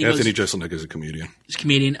reason Anthony Jeselnik is a comedian. He's a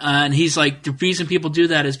comedian, and he's like, the reason people do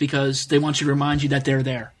that is because they want you to remind you that they're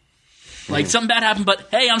there. Like something bad happened, but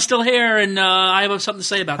hey, I'm still here, and I have something to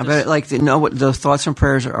say about this. But the thoughts and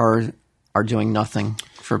prayers are doing nothing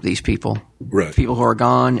for these people. Right. People who are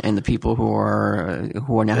gone and the people who are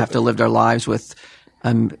now have to live their lives with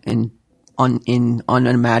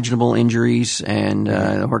unimaginable injuries and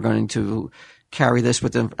who are going to carry this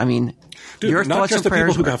with them. I mean, dude, your not thoughts just and the people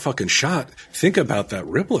prayers who got fucking shot. Think about that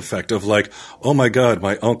ripple effect of like, oh my God,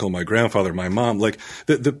 my uncle, my grandfather, my mom. Like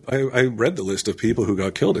I read the list of people who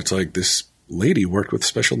got killed. It's like this lady worked with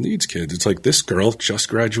special needs kids. It's like this girl just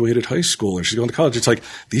graduated high school and she's going to college. It's like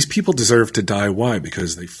these people deserve to die. Why?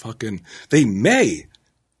 Because they may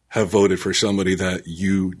have voted for somebody that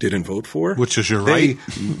you didn't vote for. Which is your right.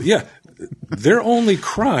 Yeah. Their only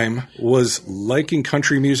crime was liking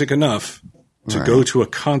country music enough to go to a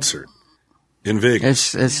concert in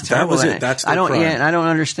Vegas. It's terrible. That was it. That's the crime. Yeah, and I don't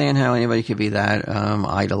understand how anybody could be that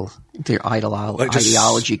idle. Their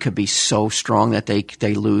ideology could be so strong that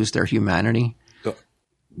they lose their humanity.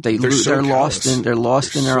 They're lost in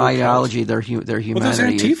their ideology, their humanity. Well, those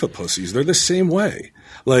Antifa pussies, they're the same way.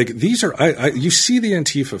 Like these are, you see the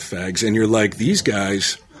Antifa fags, and you're like, these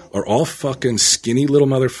guys are all fucking skinny little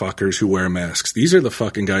motherfuckers who wear masks. These are the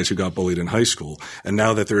fucking guys who got bullied in high school, and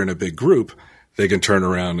now that they're in a big group, they can turn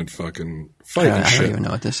around and fucking fight and shit. I don't even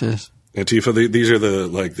know what this is. Antifa, these are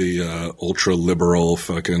the ultra liberal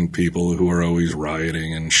fucking people who are always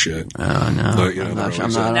rioting and shit. Oh no!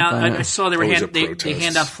 I saw they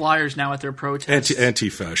hand out flyers now at their protests.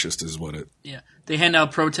 Anti-fascist is what it. Yeah, they hand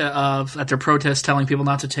out at their protests, telling people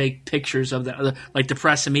not to take pictures of them, like the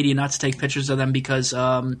press and media, not to take pictures of them because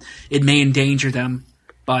it may endanger them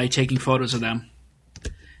by taking photos of them.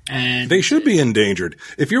 And they should be endangered.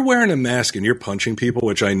 If you're wearing a mask and you're punching people,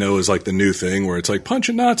 which I know is like the new thing where it's like punch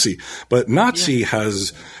a Nazi, but Nazi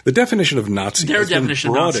has the definition of Nazi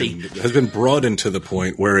has been broadened to the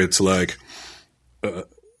point where it's like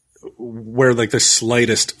where like the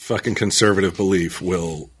slightest fucking conservative belief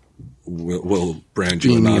will brand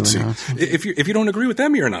you a Nazi. If you don't agree with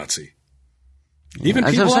them, you're a Nazi. Even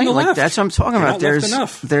people on the left. That's what I'm talking about.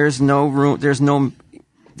 There's no room. There's no.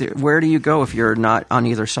 Where do you go if you're not on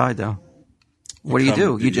either side, though? What do you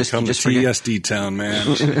do? You just come to TSD town, man.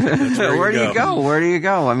 Where do you go? Where do you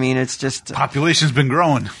go? I mean, it's just population's been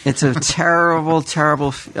growing. It's a terrible,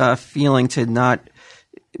 terrible feeling to not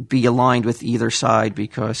be aligned with either side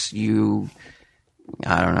because I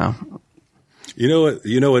don't know. You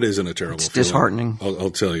know what isn't a terrible feeling? It's disheartening. I'll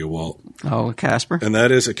tell you, Walt. Oh, Casper? And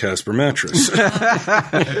that is a Casper mattress.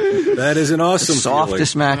 That is an awesome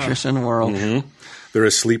softest mattress in the world. Mm-hmm. They're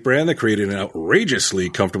a sleep brand that created an outrageously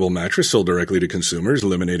comfortable mattress sold directly to consumers,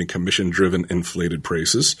 eliminating commission-driven inflated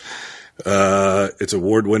prices. Its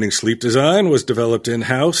award-winning sleep design was developed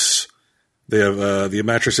in-house. They have the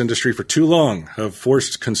mattress industry for too long have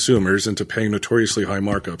forced consumers into paying notoriously high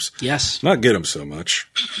markups. Yes, not get him so much.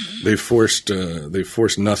 They forced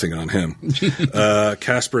nothing on him.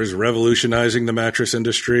 Casper is revolutionizing the mattress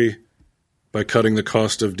industry by cutting the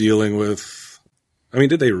cost of dealing with. I mean,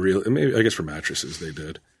 did they really? Maybe I guess for mattresses they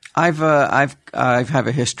did. I've have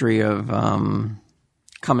a history of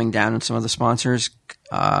coming down on some of the sponsors.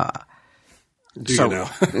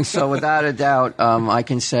 So without a doubt, I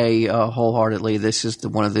can say wholeheartedly, this is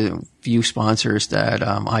one of the few sponsors that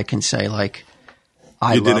I can say like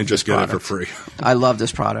I you love didn't just this get product. it for free. I love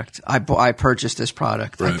this product. I purchased this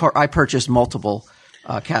product. Right. I purchased multiple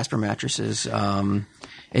Casper mattresses.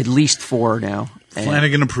 At least 4 now.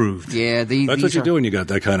 Flanagan approved. Yeah, that's what you do when you got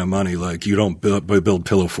that kind of money. Like you don't build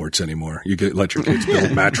pillow forts anymore. You let your kids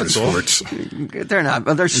build mattress forts. They're not.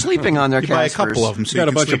 They're sleeping on their. You buy a couple of them. So you got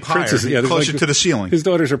a bunch of princesses. Yeah, closer to the ceiling. His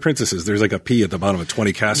daughters are princesses. There's like a P at the bottom of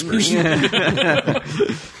 20 Caspers.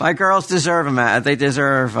 My girls deserve They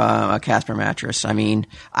deserve a Casper mattress. I mean,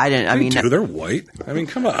 they're white. I mean,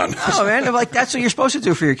 come on. Oh man, like that's what you're supposed to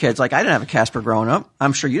do for your kids. Like I didn't have a Casper growing up.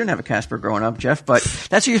 I'm sure you didn't have a Casper growing up, Jeff. But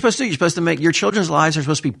that's what you're supposed to do. You're supposed to make your children's lives are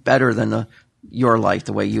supposed to be better than your life,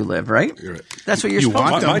 the way you live, right? You're right. That's what you're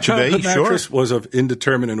supposed to do. My childhood mattress was of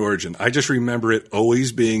indeterminate origin. I just remember it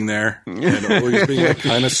always being there and always being like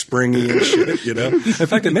kind of springy and shit, you know? In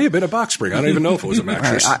fact, it may have been a box spring. I don't even know if it was a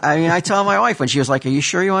mattress. Right. I tell my wife when she was like, are you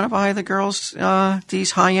sure you want to buy the girls these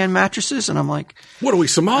high-end mattresses? And I'm like... What are we,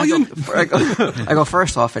 Somalian? I go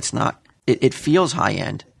first off, it's not. It feels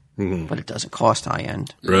high-end. but it doesn't cost high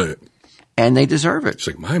end. Right. And they deserve it. It's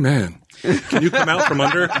like, my man. Can you come out from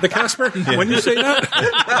under the Casper when you say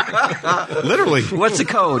that? Literally. What's the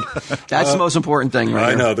code? That's the most important thing,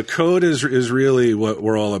 right? I know. The code is really what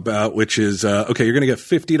we're all about, which is, okay, you're going to get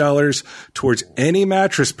 $50 towards any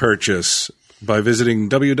mattress purchase by visiting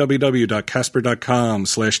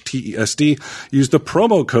www.casper.com/TESD. Use the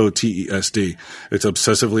promo code TESD. It's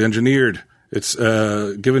obsessively engineered. It's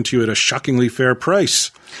given to you at a shockingly fair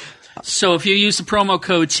price. So if you use the promo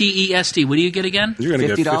code TESD, what do you get again? You're going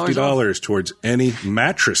to get $50 towards any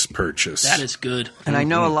mattress purchase. That is good. And I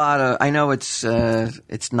know it's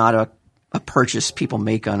not a purchase people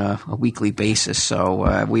make on a weekly basis. So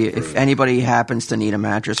if anybody happens to need a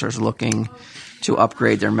mattress or is looking to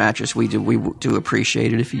upgrade their mattress, we do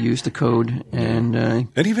appreciate it if you use the code. And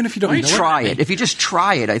even if you don't try it, if you just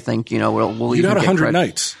try it, I think we'll you even got 100 credit.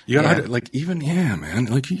 nights. You got 100, man.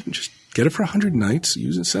 Like you can just get it for 100 nights,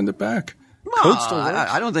 use and send it back. Code still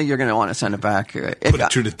works. I don't think you're going to want to send it back. Put it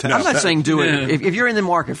to the test. I'm not saying do it. If you're in the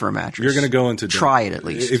market for a mattress, You're going to go into try it at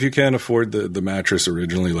least. If you can't afford the mattress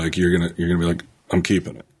originally, like you're gonna be like, I'm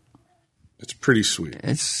keeping it. It's pretty sweet.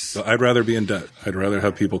 So I'd rather be in debt. I'd rather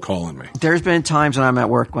have people calling me. There's been times when I'm at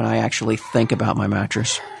work when I actually think about my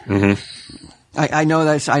mattress. Mm-hmm. I know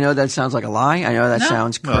that sounds like a lie. I know that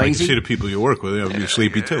sounds crazy. Well, I can see the people you work with. You're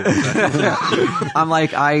sleepy too. I'm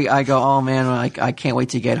like, I go, oh man, I can't wait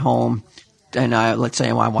to get I let's say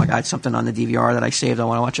I got something on the DVR that I saved. I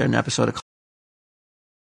want to watch an episode of.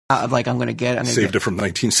 I'm going to get it. Saved it from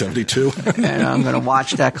 1972. And I'm going to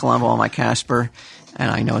watch that Columbo on my Casper,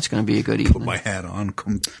 and I know it's going to be a good evening. Put my hat on,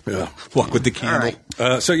 walk with the candle.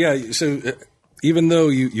 Right. So even though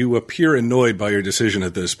you appear annoyed by your decision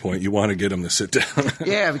at this point, you want to get him to sit down.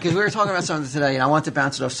 Yeah, because we were talking about something today, and I want to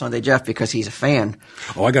bounce it off Sunday Jeff because he's a fan.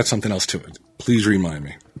 Oh, I got something else to it. Please remind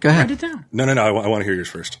me. Go ahead. Write it down. No. I want to hear yours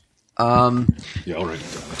first. Yeah, I'll write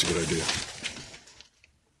it down. That's a good idea.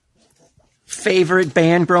 Favorite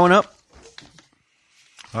band growing up?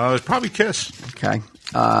 It's probably Kiss. Okay.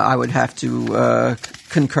 I would have to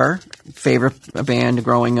concur. Favorite band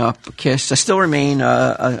growing up, Kiss. I still remain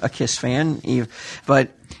a Kiss fan,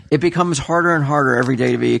 but it becomes harder and harder every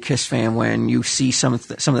day to be a Kiss fan when you see some of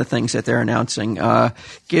the things that they're announcing.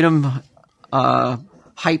 Get 'em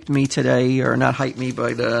hyped me today, or not hyped me,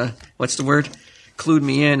 but what's the word? Clued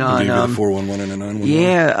me in on the 411 and a 911.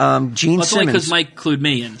 Yeah, Gene Well, it's only Simmons. because Mike clued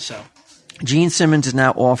me in. So Gene Simmons is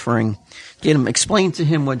now offering. Explain to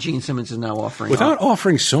him what Gene Simmons is now offering. Without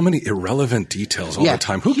offering so many irrelevant details all the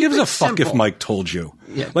time. Who gives a fuck if Mike told you?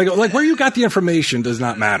 Yeah. Like where you got the information does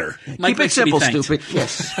not matter. Mike Keep it simple, stupid.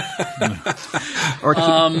 Yes.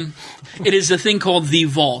 it is a thing called The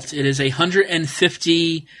Vault. It is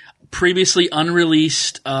 150 previously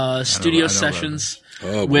unreleased studio sessions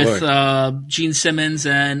with Gene Simmons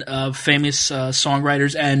and famous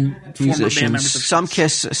songwriters and musicians. Former band members.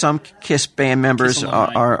 Some Kiss band members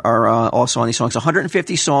are also on these songs.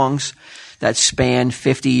 150 songs that span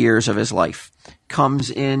 50 years of his life. Comes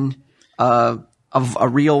in a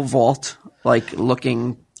real vault like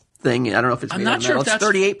looking thing. I don't know if it's made out of metal. It's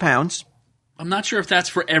 38 pounds. I'm not sure if that's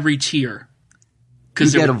for every tier. You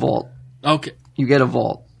get a vault. Okay. You get a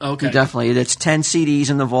vault. Okay. You definitely. It's 10 CDs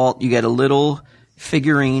in the vault. You get a little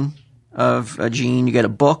figurine of Gene. You get a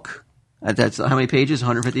book. That's how many pages?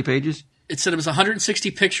 150 pages? It said it was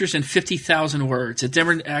 160 pictures and 50,000 words. It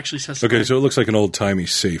never actually says. Okay, so it looks like an old-timey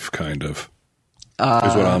safe, kind of.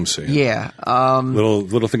 Is what I'm seeing. Yeah.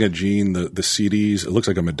 Little thing of Gene, the CDs. It looks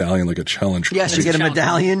like a medallion, like a challenge. Yes, you get a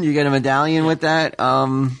medallion. You get a medallion with that.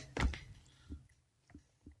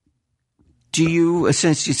 Do you,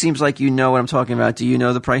 since it seems like you know what I'm talking about, do you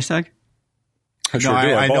know the price tag?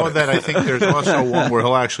 I know that. I think there's also one where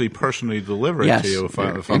he'll actually personally deliver it to you.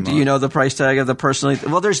 Do you know the price tag of the personally?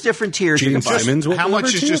 Well, there's different tiers. How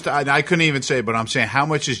much is just? I couldn't even say, but I'm saying how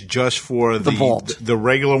much is just for the vault, the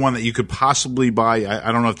regular one that you could possibly buy.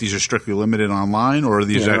 I don't know if these are strictly limited online or are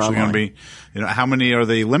these actually going to be. How many are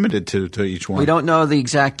they limited to each one? We don't know the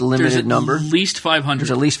exact limited number. There's at least 500.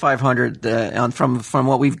 There's at least 500 from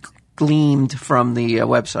what we've gleaned from the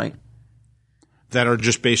website. That are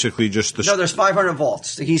just basically just the. No, there's 500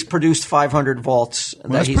 vaults. He's produced 500 vaults.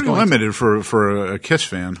 Well, that's pretty limited for a Kiss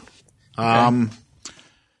fan. And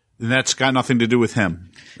that's got nothing to do with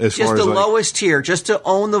him. Just the lowest tier, just to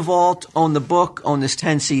own the vault, own the book, own this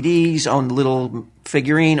 10 CDs, own the little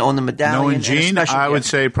figurine, own the medallion. Knowing Gene, I would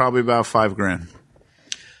say probably about $5,000.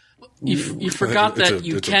 You forgot that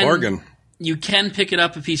it's a bargain. You can pick it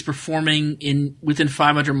up if he's performing within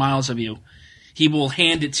 500 miles of you. he will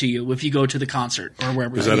hand it to you if you go to the concert or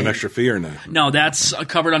wherever. Is that an extra fee or not? No, that's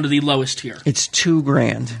covered under the lowest tier. It's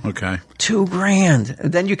 $2,000. Okay.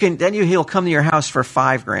 $2,000. Then he'll come to your house for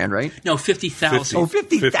 $5,000, right? No, 50,000. Oh,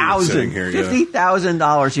 50,000.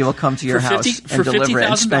 $50,000 he will come to your house and deliver it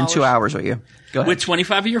and spend 2 hours with you. Go ahead. With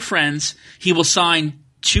 25 of your friends, he will sign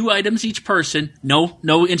 2 items each person.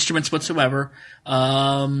 No instruments whatsoever.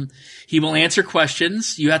 He will answer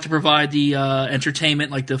questions. You have to provide the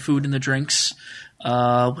entertainment, like the food and the drinks.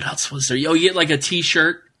 What else was there? Oh, you get like a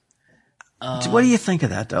T-shirt. What do you think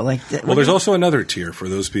of that, though? Well, there's also another tier for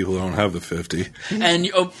those people who don't have the 50. And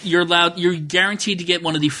you're guaranteed to get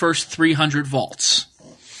one of the first 300 vaults.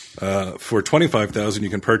 For $25,000, you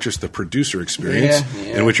can purchase the producer experience,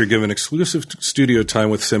 in which you're given exclusive studio time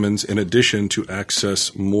with Simmons, in addition to access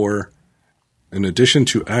to more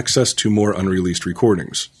unreleased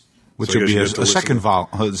recordings, which will be a second vault.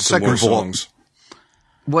 Songs.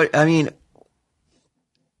 What I mean.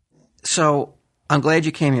 So I'm glad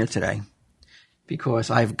you came here today, because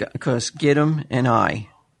Gidim and I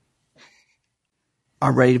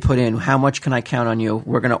are ready to put in. How much can I count on you?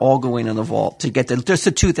 We're going to all go in on the vault to get just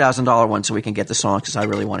the $2,000 one, so we can get the songs, because I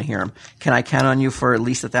really want to hear them. Can I count on you for at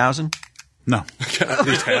least 1,000? No, at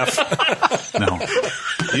least half. No,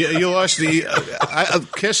 you lost the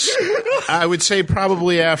Kiss. I would say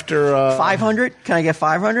probably after 500. Can I get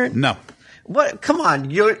 500? No. What? Come on,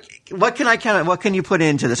 what can I count? What can you put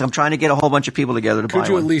into this? I'm trying to get a whole bunch of people together to buy one.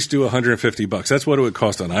 Could you at least do $150? That's what it would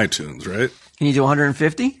cost on iTunes, right? Can you do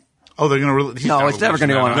 150? Oh, they're going to. No, it's never going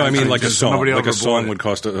to go on. No, I mean like a song. Like a song would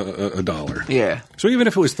cost $1. Yeah. So even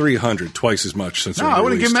if it was 300, twice as much. Since I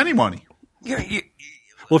wouldn't give him any money. Well,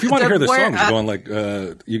 if you want to hear the songs, you're going like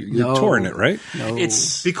you're touring it, right? No.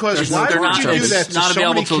 It's because why would you do that? It's not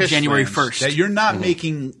available until January 1st. That you're not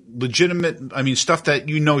making legitimate. I mean, stuff that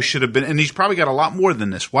you know should have been. And he's probably got a lot more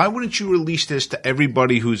than this. Why wouldn't you release this to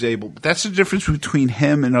everybody who's able? That's the difference between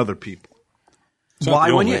him and other people.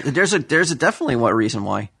 Why wouldn't you? There's a definitely one reason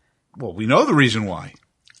why. Well, we know the reason why.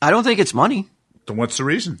 I don't think it's money. Then what's the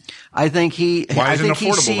reason? I think he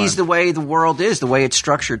sees then? the way the world is, the way it's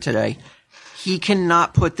structured today. He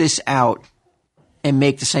cannot put this out and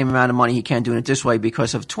make the same amount of money he can doing it this way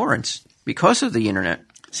because of torrents, because of the internet.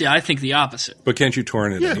 See, I think the opposite. But can't you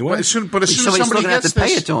torrent it anyway? But as soon as somebody's still somebody going to have gets to pay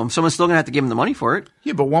this, it to him. Someone's still going to have to give him the money for it.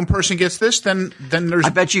 Yeah, but one person gets this, then there's.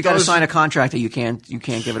 I bet you got to sign a contract that you can't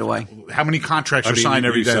give it away. How many contracts are signed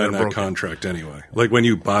every day? Sign that contract anyway. Like when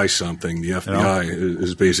you buy something, the FBI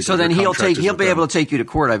is basically. So then he'll be able to take you to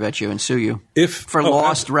court, I bet you, and sue you for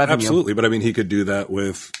lost revenue. Absolutely, but I mean, he could do that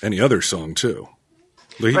with any other song too.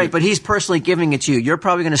 Right, but he's personally giving it to you. You're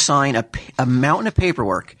probably going to sign a mountain of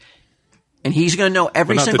paperwork. And he's going to know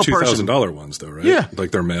every single person. Not the $2,000 ones, though, right? Yeah. Like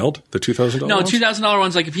they're mailed? The $2,000 No, ones? $2,000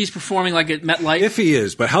 ones, like if he's performing like at MetLife. If he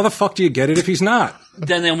is, but how the fuck do you get it if he's not?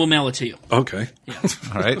 Then we'll mail it to you. Okay. Yeah.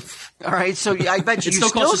 All right. All right. So I bet you're still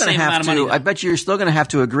still going to have to. I bet you're still going to have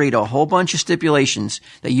to agree to a whole bunch of stipulations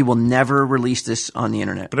that you will never release this on the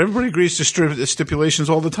internet. But everybody agrees to stipulations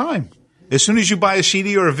all the time. As soon as you buy a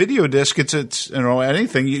CD or a video disc, it's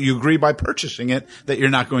anything you agree by purchasing it that you're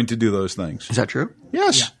not going to do those things. Is that true?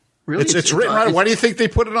 Yes. Yeah. Really? It's written right. Why do you think they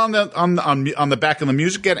put it on the back of the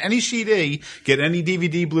music? Get any CD, get any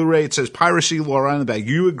DVD, Blu-ray. It says piracy law right on the back.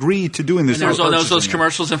 You agree to doing this. And there's all those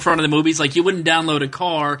commercials in front of the movies, like you wouldn't download a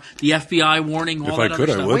car, the FBI warning, all that other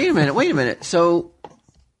stuff. Wait a minute. So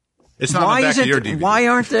it's not on the back of your DVD. Why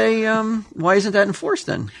aren't they? Why isn't that enforced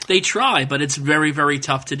then? They try, but it's very, very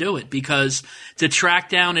tough to do it because to track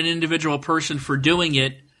down an individual person for doing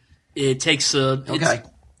it, it takes a. Okay,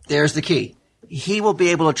 there's the key. He will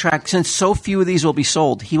be able to track, since so few of these will be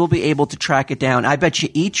sold, he will be able to track it down. I bet you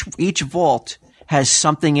each vault has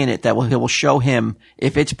something in it that will show him,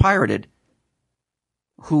 if it's pirated,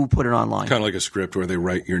 who put it online. Kind of like a script where they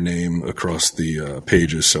write your name across the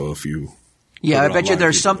pages, so if you... Yeah, I bet you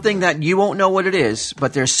there's something that you won't know what it is,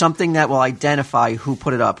 but there's something that will identify who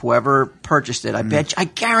put it up, whoever purchased it. I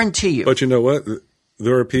guarantee you. But you know what?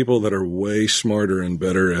 There are people that are way smarter and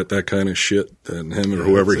better at that kind of shit than him or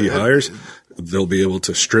whoever he hires. They'll be able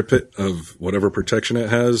to strip it of whatever protection it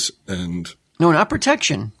has, and no, not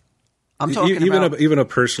protection. I'm talking about even a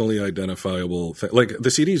personally identifiable thing. Like the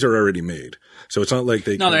CDs are already made, so it's not like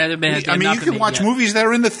they. No, they haven't been. I mean, you can watch movies that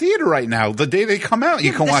are in the theater right now. The day they come out,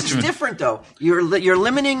 you can watch them. This is different, though. You're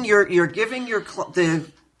limiting. You're giving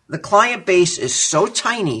the client base is so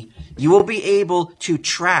tiny. You will be able to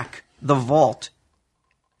track the vault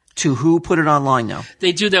To who put it online now?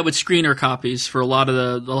 They do that with screener copies for a lot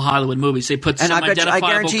of the Hollywood movies. They put And some I identifiable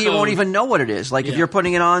guarantee you won't code. even know what it is. Like if you're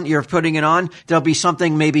putting it on, there'll be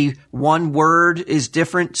something, maybe one word is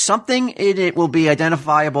different. Something in it will be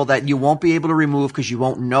identifiable that you won't be able to remove because you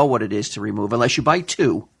won't know what it is to remove unless you buy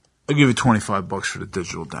 2. I'll give you $25 for the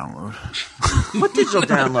digital download. What digital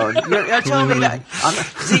download? You're telling me that?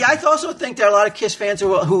 See, I also think there are a lot of KISS fans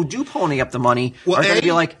who do pony up the money are going to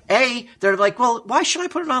be like, they're like, well, why should I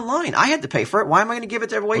put it online? I had to pay for it. Why am I going to give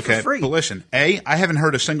it away for free? But listen, I haven't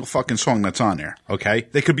heard a single fucking song that's on there, okay?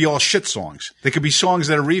 They could be all shit songs. They could be songs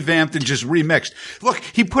that are revamped and just remixed. Look,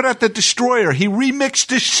 he put out the Destroyer. He remixed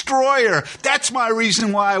Destroyer. That's my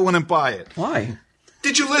reason why I wouldn't buy it. Why?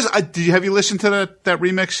 Did you listen? Have you listened to that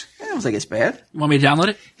remix? I don't think it's bad. You want me to download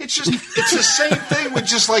it? It's the same thing with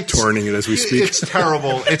just like Torrenting it as we speak. It's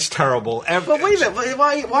terrible. It's terrible. But wait a minute.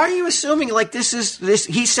 Why are you assuming like this?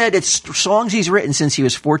 He said it's songs he's written since he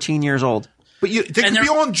was 14 years old. But they could be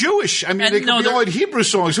all in Jewish. I mean, they could be all in Hebrew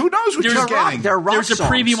songs. Who knows what you're getting? They're rock There's a songs.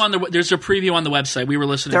 There's a preview on the website. We were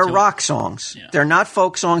listening They're to rock songs. Yeah. They're not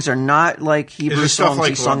folk songs. They're not like Is Hebrew it stuff songs like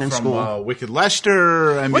he sung in from, school. Wicked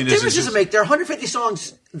Lester? I mean, What difference does it make? There are 150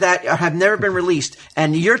 songs that have never been released,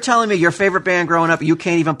 and you're telling me your favorite band growing up, you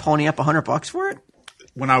can't even pony up $100 for it?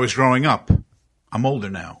 When I was growing up, I'm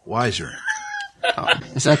older now, wiser.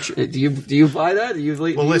 Is that true? Do you buy that?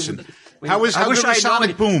 Well, listen. How good was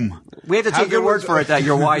Sonic Boom? We have to take your word for it that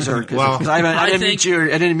you're wiser. Because I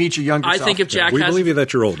didn't meet your younger self. I think if Jack We has, believe you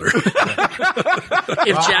that you're older.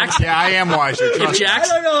 if Jack's, Yeah, I am wiser. if Trust me. I Jack's,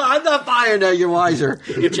 don't know. I'm not buying that you're wiser.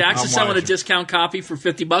 if Jack's is selling a wiser. discount copy for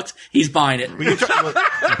 $50, he's buying it.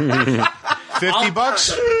 $50?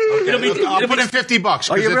 I'll put in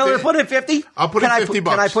 $50. Are you really put in 50? I'll put in $50.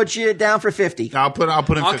 Can I put you down for 50? I'll put in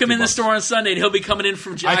 $50. I'll come in the store on Sunday and he'll be coming in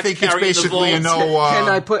from Jack. I think it's carrying basically the vault. Can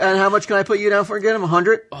I put? And how much can I put you down for again?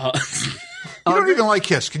 100. You don't even like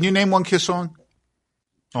Kiss. Can you name one Kiss song?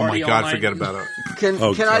 Oh my Party All God! Night. Forget about it. Can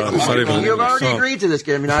Oh, I? God, it's not even You've a already song. agreed to this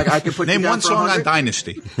game. I mean, I can put Name you down one for song 100. on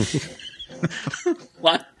Dynasty.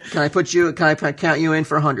 What? Can I put you? Can I count you in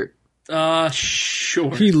for 100?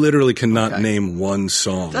 Sure. He literally cannot name one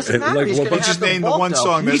song. Doesn't matter. He's going to just have the name the vault, one though.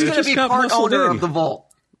 song that He's it going to just be got part muscled owner in. of the vault.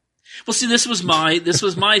 Well, see, this was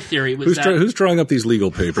my theory. Was Who's drawing up these legal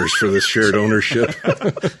papers for this shared ownership?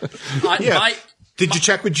 my Did you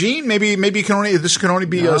check with Gene? Maybe you can only this can only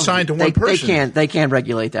be assigned to one person. They can't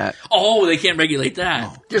regulate that. Oh, they can't regulate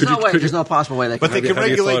that. There's no way. There's no possible way they can. But they can Have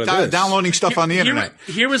you regulate thought of this? downloading stuff on the internet.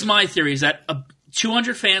 Here was my theory: is that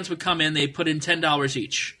 200 fans would come in, they put in $10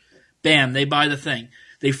 each. Bam, they buy the thing.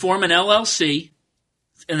 They form an LLC,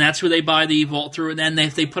 and that's where they buy the vault through. And then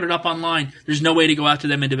if they put it up online, there's no way to go after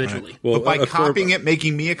them individually. Well, But by a copying it,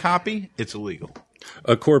 making me a copy, it's illegal.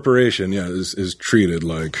 A corporation, is treated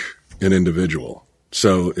like an individual.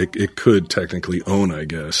 So it could technically own, I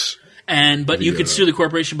guess. But you could sue the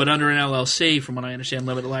corporation, but under an LLC, from what I understand,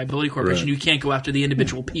 limited liability corporation, Right. you can't go after the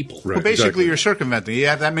individual people. Right, Well, basically, exactly. you're circumventing. You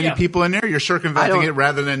have that many Yeah. people in there, you're circumventing it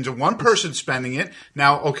rather than to one person spending it.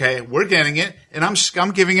 Now, okay, we're getting it, and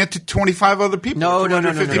I'm giving it to 25 other people. No.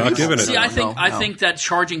 250 You're not people. giving it. See, I think that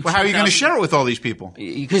charging. Well, how are you going to 2,000 share it with all these people?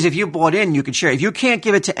 Because if you bought in, you could share. If you can't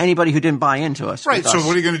give it to anybody who didn't buy into us, Right. with So us.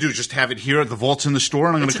 what are you going to do? Just have it here at the vaults in the store,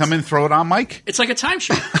 and I'm going to come in, throw it on Mike? It's like a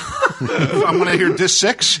timeshare. I'm going to hear disc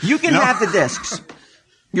 6? You can No? have the discs.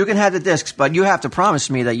 You can have the discs, but you have to promise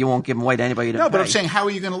me that you won't give them away to anybody who didn't No, but pay. I'm saying, how are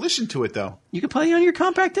you going to listen to it, though? You can play it on your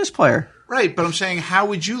compact disc player. Right, but I'm saying, how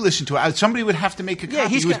would you listen to it? Somebody would have to make a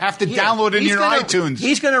copy. You would have to download it in your iTunes.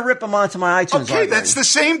 He's going to rip them onto my iTunes Okay, library. that's the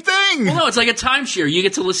same thing. Well, no, it's like a timeshare. You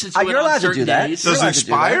get to listen to it You're on allowed to certain do that. days. You're Does it allowed to do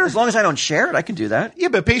that. expire? As long as I don't share it, I can do that. Yeah,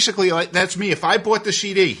 but basically, like, that's me. If I bought the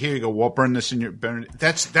CD, here you go. We'll burn this in your.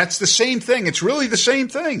 That's the same thing. It's really the same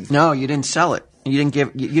thing. No, you didn't sell it. You didn't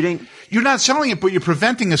give. You didn't. You're not selling it, but you're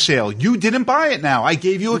preventing a sale. You didn't buy it. Now I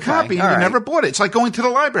gave you a copy, and all you right. never bought it. It's like going to the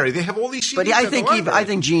library. They have all these CDs. But at I the think library. I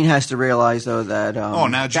think Gene has to realize though that now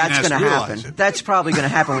Gene that's has going to to realize happen. it. That's probably going to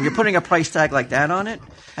happen when you're putting a price tag like that on it.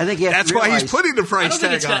 I think he has That's to why realize, he's putting the I price don't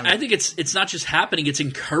think tag on I it. think it's not just happening; it's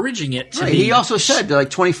encouraging it to Right. be. He also said that like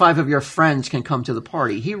 25 of your friends can come to the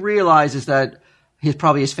party. He realizes that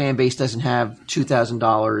his fan base doesn't have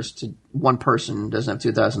 $2,000 to one person doesn't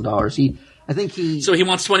have $2,000. So he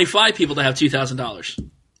wants 25 people to have $2,000.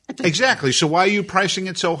 Exactly. So why are you pricing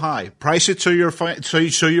it so high? Price it so your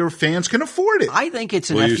fans can afford it. I think it's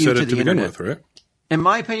an Well, you FU said to it the to begin internet. with, right? In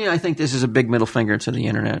my opinion, I think this is a big middle finger to the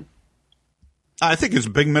internet. I think it's a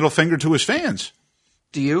big middle finger to his fans.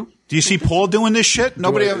 Do you? Do you see Paul doing this shit?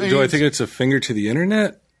 Nobody. Do I think it's a finger to the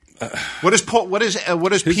internet? What does Paul? What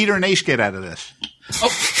does Peter and Ace get out of this? Oh,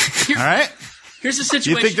 here, All right. Here's the You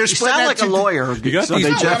situation. think they're You splitting sound that like a to- lawyer. You got So these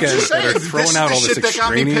they just- bookends that are This- throwing out all this this shit that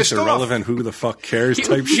got me extraneous, pissed off. irrelevant, who the fuck cares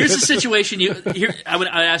type shit. Here's the situation.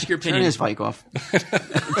 I ask your Turn opinion. his mic off.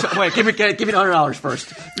 Wait, give me $100 first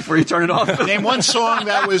before you turn it off. Name one song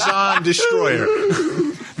that was on Destroyer.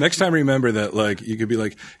 Next time, remember that, like, you could be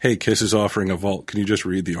like, hey, Kiss is offering a vault. Can you just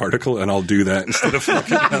read the article? And I'll do that instead of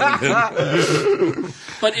fucking telling him.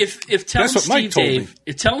 But if That's what Mike told me.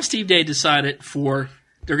 Tell Steve Dave decided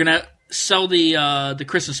they're gonna sell the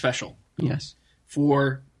Christmas special Yes.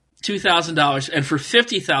 for $2,000, and for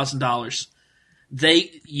 $50,000,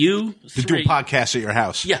 To do a podcast at your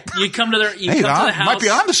house. yeah, you come to their you Hey, come to the Don, house, might be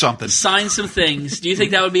onto something. sign some things. Do you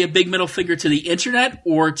think that would be a big middle finger to the internet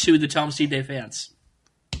or to the Tell 'em Steve Dave fans?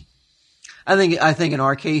 I think in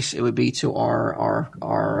our case it would be to our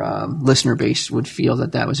listener base would feel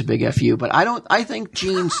that was a big FU. But I think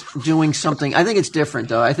Gene's doing something. I think it's different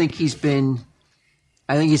though. I think he's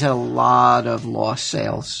had a lot of lost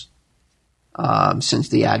sales since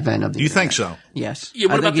the advent of the. You internet. think so? Yes.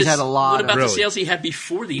 Yeah, I think he's had a lot. What about the Really? sales he had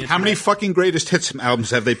before the internet? How many fucking greatest hits albums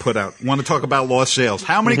have they put out? Want to talk about lost sales?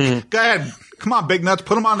 How many? Go ahead. Come on, Big Nuts.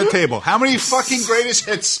 Put them on the table. How many fucking greatest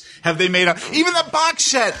hits have they made up? Even the box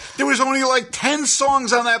set. There was only like 10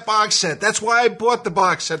 songs on that box set. That's why I bought the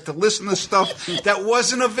box set, to listen to stuff that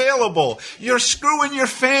wasn't available. You're screwing your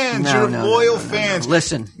fans, No, your no, loyal no. fans.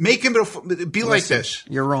 Listen. Make them be like this.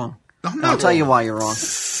 You're wrong. I'm not I'll tell wrong. you why you're wrong.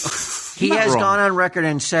 He not has wrong. gone on record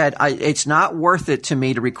and said, it's not worth it to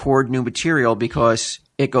me to record new material because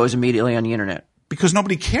it goes immediately on the internet. Because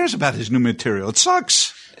nobody cares about his new material. It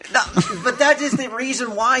sucks. No, but that is the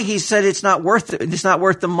reason why he said it's not worth it. It's not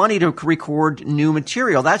worth the money to record new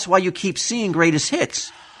material. That's why you keep seeing greatest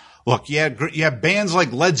hits. Look, you have bands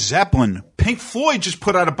like Led Zeppelin. Pink Floyd just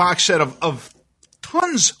put out a box set of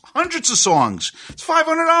tons, hundreds of songs. It's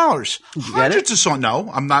 $500. get Hundreds it? of songs. No,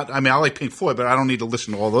 I'm not. I mean, I like Pink Floyd, but I don't need to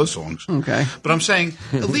listen to all those songs. Okay. But I'm saying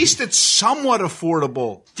at least it's somewhat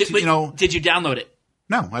affordable. Did you download it?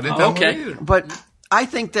 No, I didn't. Oh, download okay. it either. But I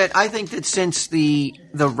think that since the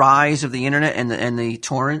rise of the internet and the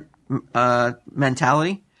torrent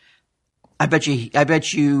mentality, I bet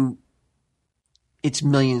you it's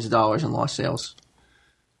millions of dollars in lost sales.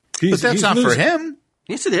 But that's not for him.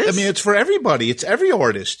 Yes, it is. I mean, it's for everybody. It's every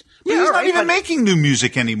artist. But Yeah, he's all not right, even but- making new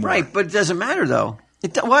music anymore. right, but it doesn't matter though.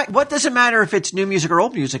 What does it matter if it's new music or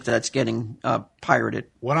old music that's getting pirated?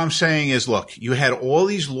 What I'm saying is, look, you had all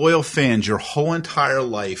these loyal fans your whole entire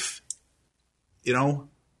life. You know,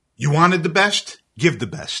 you wanted the best, give the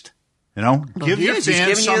best. You know, give your He's fans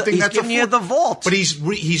giving something he's that's giving you the vault. But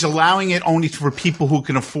he's allowing it only for people who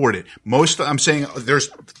can afford it. I'm saying there's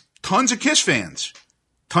tons of Kiss fans.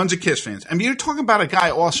 Tons of Kiss fans. I mean, you're talking about a guy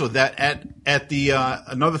also that at the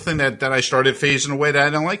another thing that I started phasing away that I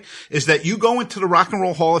don't like is that you go into the Rock and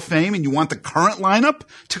Roll Hall of Fame and you want the current lineup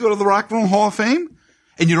to go to the Rock and Roll Hall of Fame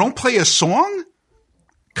and you don't play a song?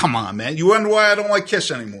 Come on, man. You wonder why I don't like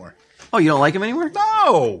Kiss anymore. Oh, you don't like him anymore?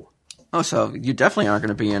 No. Oh, so you definitely aren't going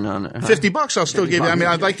to be in on $50 I'll still give you. I mean,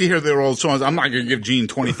 I'd like to hear their old songs. I'm not going to give Gene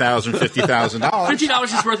 $20,000, $50,000.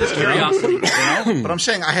 $50 is worth his curiosity. But I'm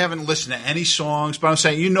saying I haven't listened to any songs, but I'm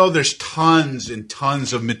saying, there's tons and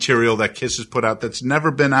tons of material that Kiss has put out that's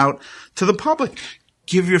never been out to the public.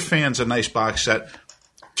 Give your fans a nice box set.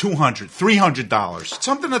 $200, $300.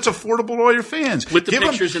 Something that's affordable to all your fans. With the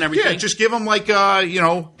pictures and everything? Yeah, just give them but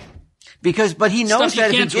he knows Stuff you that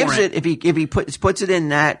if he can't gives torrent. it, if he puts it in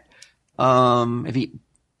that,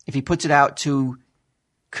 if he puts it out to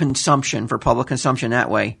consumption for public consumption that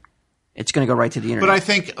way, it's going to go right to the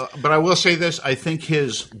internet. But I will say this: I think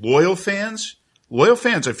his loyal fans.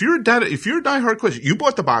 If you're a diehard Kiss, you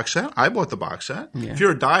bought the box set. I bought the box set. Yeah. If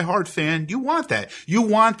you're a diehard fan, you want that. You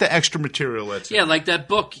want the extra material that's in Yeah, it. like that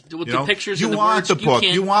book with the pictures you and the want words. the book.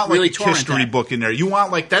 can't You want really a torrent history that. book in there. You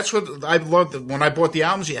want that's what I loved when I bought the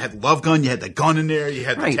albums. You had Love Gun. You had the gun in there. You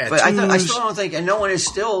had Right, the tattoos. but I still don't think, and no one is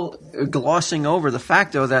still glossing over the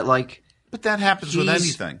fact though that But that happens with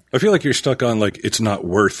anything. I feel like you're stuck on it's not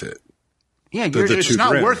worth it. yeah, The you're It's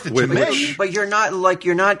not $2,000, worth it to which- me. but you're not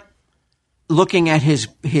looking at his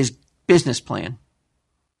business plan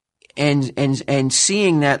and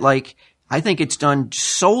seeing that I think it's done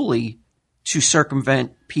solely to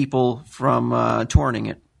circumvent people from torrenting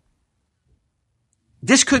it.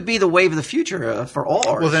 This could be the wave of the future for all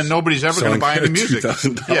artists. Well, then nobody's ever going to buy any Selling music.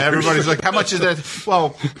 $2,000. Yeah, everybody's like, how much is that?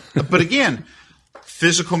 Well, but again,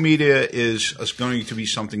 physical media is going to be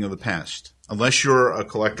something of the past. Unless you're a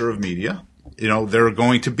collector of media, there are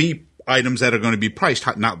going to be items that are going to be priced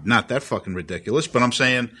not that fucking ridiculous. But I'm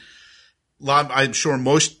saying, I'm sure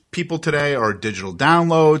most people today are digital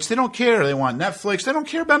downloads. They don't care. They want Netflix. They don't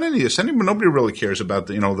care about any of this. Nobody really cares about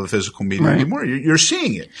the physical media anymore. You're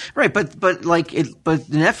seeing it. Right. But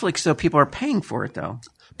Netflix, though, people are paying for it, though.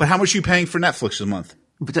 But how much are you paying for Netflix a month?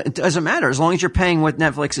 But it doesn't matter. As long as you're paying what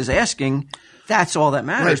Netflix is asking, that's all that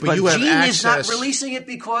matters. Right, but you have Gene is not access- releasing it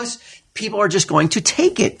because people are just going to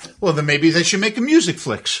take it. Well, then maybe they should make a music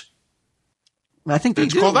flicks. I think they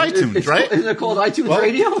It's do. called iTunes, right? Isn't it called iTunes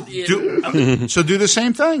Radio? So do the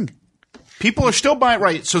same thing. People are still buying,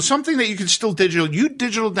 right? So something that you can still digital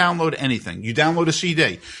download anything. You download a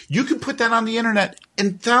CD. You can put that on the internet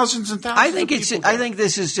and thousands and thousands of people. I think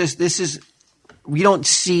this is, we don't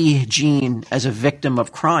see Gene as a victim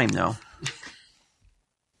of crime, though.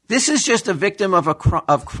 This is just a victim of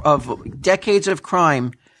of decades of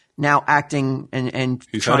crime now acting and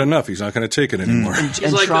He's had enough. He's not going to take it anymore.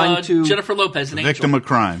 He's like trying to Jennifer Lopez, an Victim angel. of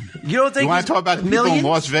crime. You don't think You want he's to talk about people millions? in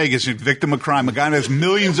Las Vegas, a victim of crime, a guy that has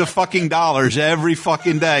millions of fucking dollars every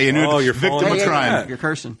fucking day, and Oh, you're victim falling of into crime. that. You're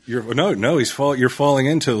cursing. No, you're falling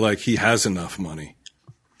into like he has enough money.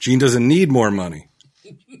 Gene doesn't need more money.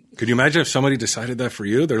 Could you imagine if somebody decided that for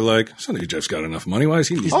you? They're like, "Sonny Jeff's got enough money. Why does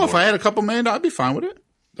he need Oh, more?" if I had a couple million, I'd be fine with it.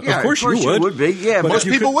 Yeah, of course you would. be. Yeah, But most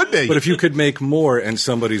if you people would be. But if you could make more and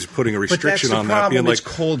somebody's putting a restriction on that, being like, it's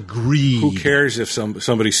called greed. who cares if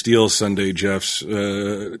somebody steals Sunday Jeff's?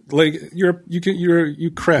 Like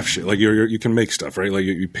you craft shit. Like you can make stuff, right? Like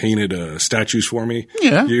you painted statues for me.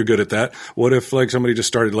 Yeah. You're good at that. What if like somebody just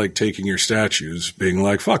started like taking your statues, being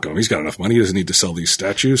like, fuck him, he's got enough money, he doesn't need to sell these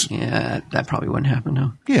statues. Yeah, that probably wouldn't happen,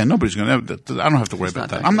 no. Yeah, nobody's gonna. I don't have to worry about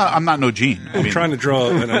that. I'm not no Gene. I mean, Trying to draw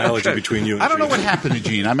an analogy between you and I don't know Gene. what happened to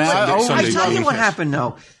Gene. I mean, Sunday I tell you Gene. what happened,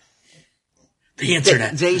 though. The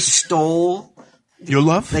internet. They stole your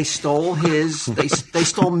love. they stole his they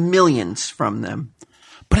stole millions from them.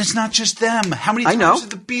 But it's not just them. How many I times know.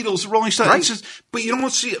 did the Beatles, the Rolling Stones? Right. It's just, but you don't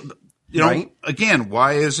see. Right. Again,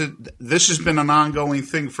 why is it? This has been an ongoing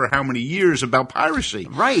thing for how many years about piracy?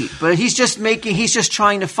 Right, but he's just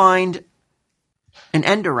trying to find an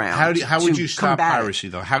end around. How would to you stop combat it. piracy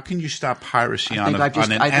though? How can you stop piracy I on think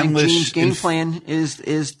an I think endless? Gene's game plan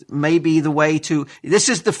is maybe the way to. This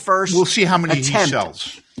is the first. We'll see how many he attempt.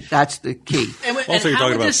 sells. That's the key. Also, you're how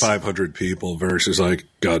talking would about this- 500 people versus like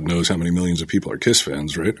God knows how many millions of people are Kiss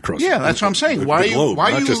fans, right? Across Yeah, that's what I'm saying. Why are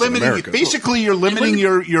you limiting? Basically, you're limiting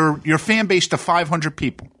your fan base to 500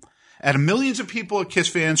 people. Out of millions of people are Kiss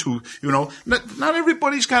fans who, not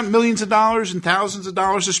everybody's got millions of dollars and thousands of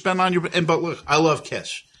dollars to spend on but look, I love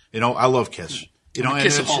Kiss. I love Kiss. And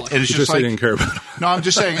Kissaholic. You it's just just like, didn't care about it. no, I'm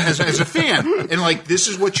just saying, as a fan, and like, this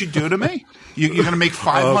is what you do to me. You're going to make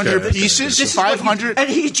 500 Okay. pieces, This is what 500.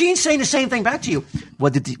 and Gene's saying the same thing back to you.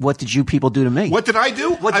 What did you people do to me? What did I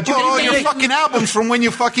do? What I did you bought all do? your fucking albums from when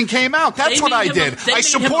you fucking came out. That's They what I made him did. they I made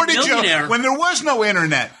him a supported you millionaire. when there was no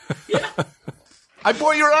internet. I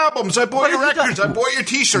bought your albums. I bought What your have you records. done? I bought your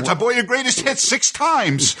T-shirts. I bought your greatest hits 6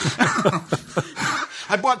 times.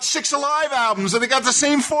 I bought 6 Alive albums, and they got the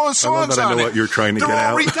same 4 songs I know on it. what you're trying to They're get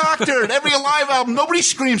all out. redoctored. Every Alive album. Nobody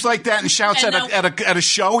screams like that and shouts And at a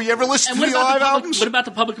show. You ever listen And to what the about Alive the public, albums? what about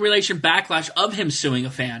the public relation backlash of him suing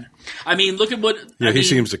a fan? I mean, look at what. Yeah, he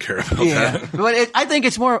seems to care about that. But I think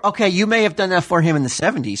it's more okay. You may have done that for him in the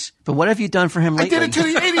 70s, but what have you done for him I lately? did it to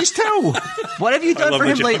the 80s too. What have you I done love for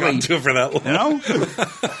that him you hung lately? on to it for that long. You know?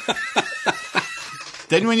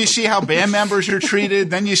 Then when you see how band members are treated,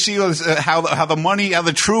 then you see how the money, how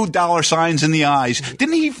the true dollar signs in the eyes.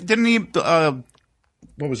 Didn't he?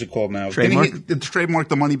 What was it called now? Trademark? Didn't he trademark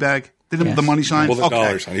the money bag? Didn't Yes. the money sign? Well, the Okay.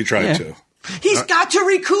 dollar sign. He tried Yeah. to. He's got to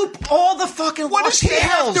recoup all the fucking What lost does he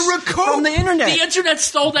have sales to recoup? from the internet. The internet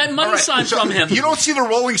stole that money All right, sign so from him. You don't see the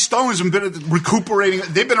Rolling Stones have been recuperating.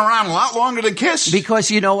 They've been around a lot longer than Kiss.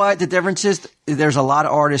 Because you know what? The difference is there's a lot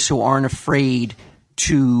of artists who aren't afraid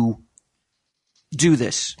to do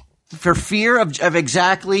this for fear of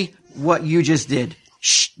exactly what you just did.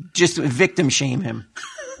 Just victim shame him.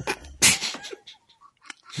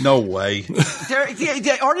 No way.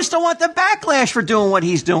 The artists don't want the backlash for doing what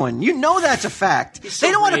he's doing. You know that's a fact. so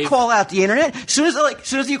They don't want to brave. call out the internet. As soon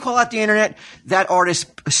as you call out the internet, that artist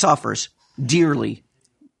suffers dearly.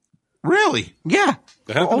 Really? Yeah.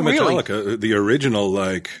 It happened to really? Metallica, the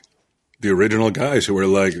original guys who were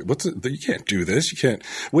like, you can't do this. You can't,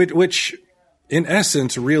 which in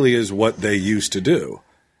essence really is what they used to do.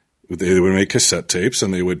 They would make cassette tapes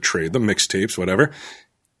and they would trade them, mixtapes, whatever.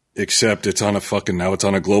 Except it's on now it's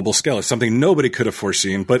on a global scale. It's something nobody could have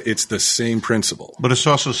foreseen, but it's the same principle. But it's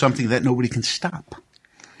also something that nobody can stop.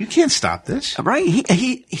 You can't stop this. Right.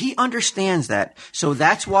 He understands that. So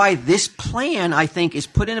that's why this plan, I think, is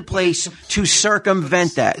put into place to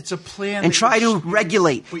circumvent that. It's a plan and that try you- to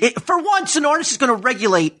regulate. For once, an artist is going to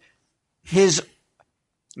regulate his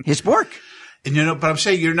work. And but I'm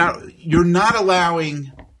saying you're not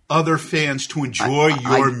allowing other fans to enjoy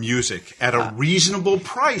your music at a reasonable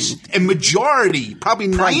price. And majority, probably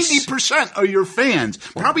 90% of your fans,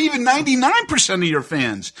 probably even 99% of your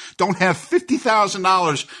fans don't have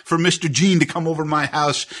 $50,000 for Mr. Gene to come over to my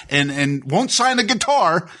house and won't sign a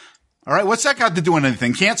guitar. All right, what's that got to do with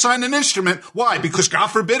anything? Can't sign an instrument. Why? Because God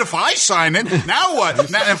forbid if I sign it, now what?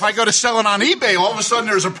 Now, if I go to sell it on eBay, all of a sudden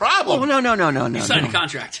there's a problem. Oh, no. Sign a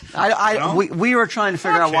contract. We were trying to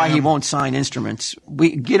figure out why he won't sign instruments.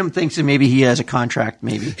 Gidim thinks that maybe he has a contract,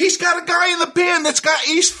 maybe. He's got a guy in the band that's got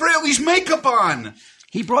Ace Frehley's makeup on.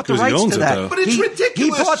 He brought the 'Cause he rights owns to it, that. though. But it's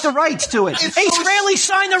ridiculous. He brought the rights to it. It's Ace so Frehley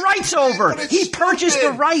signed the rights over. But it's He purchased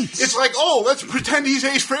stupid. the rights. It's like, let's pretend he's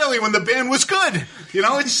Ace Frehley when the band was good.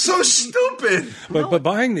 It's so stupid. But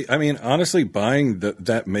buying honestly, buying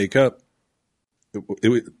that makeup,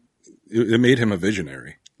 it made him a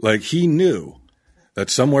visionary. Like he knew that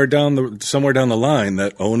somewhere down the line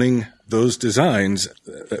that owning those designs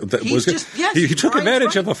he took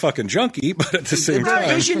advantage of a fucking junkie, but at the same That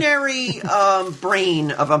time, visionary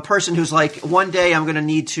brain of a person who's like, one day I'm going to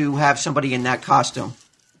need to have somebody in that costume.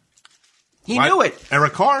 He knew it,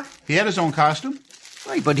 Eric Carr, he had his own costume.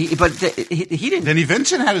 right? But he didn't. Denny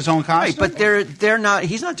Vincent had his own Right, costume. but they're not.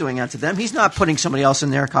 He's not doing that to them. He's not putting somebody else in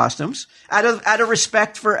their costumes out of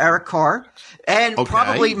respect for Eric Carr, and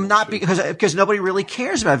probably not because nobody really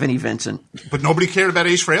cares about Vinnie Vincent. But nobody cared about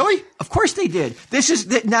Ace Frehley? Of course they did.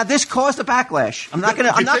 This caused a backlash. I'm not going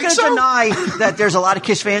You think to so? deny that there's a lot of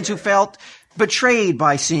Kiss fans who felt betrayed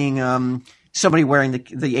by seeing somebody wearing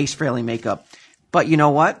the Ace Frehley makeup. But you know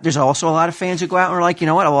what? There's also a lot of fans who go out and are like, you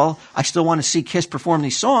know what? Well, I still want to see Kiss perform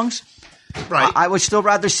these songs. Right. I would still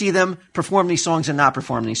rather see them perform these songs than not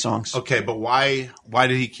perform these songs. Okay, but why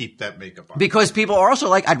did he keep that makeup on? Because people are also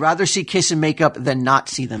like, I'd rather see Kiss in makeup than not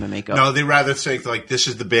see them in makeup. No, they rather say like this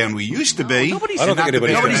is the band we used to be. Nobody's I don't think not the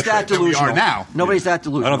anybody's band nobody's that we delusional. are now. Nobody's that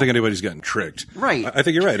delusional. I don't think anybody's getting tricked. Right. I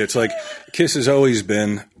think you're right. It's like Kiss has always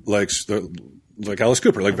been like Alice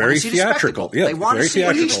Cooper, like very see the theatrical. spectacle. Yeah, They want to very see it.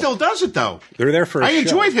 But theatrical. he still does it though. They're there for a I show.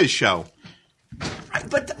 enjoyed his show.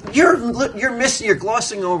 But you're missing. You're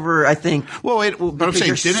glossing over. I think. Well, but I'm saying,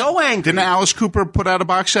 you're so angry. didn't Alice Cooper put out a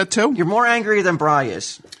box set too? You're more angry than Bry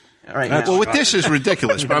is. All right. That's- now. Well, with this is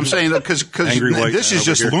ridiculous, but I'm saying that because Angry white this man is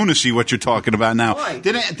just over here. lunacy what you're talking about now. Right.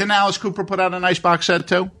 Didn't Alice Cooper put out a nice box set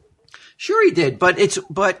too? Sure, he did. But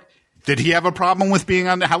Did he have a problem with being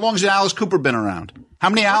on there? How long has Alice Cooper been around? How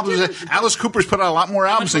many albums? Alice Cooper's put out a lot more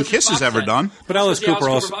albums than was the Kiss has box ever set? done. But Alice What's the Cooper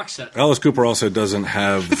Alice also Cooper box set? Alice Cooper also doesn't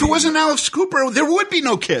have. If it wasn't Alice Cooper, there would be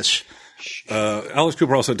no Kiss. Alice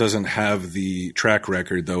Cooper also doesn't have the track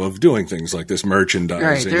record though of doing things like this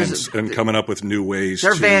merchandising Right, and coming up with new ways.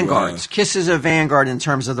 they're to, vanguards. Kiss is a vanguard in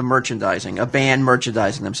terms of the merchandising. A band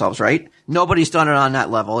merchandising themselves, right? Nobody's done it on that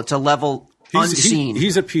level. It's a level unseen.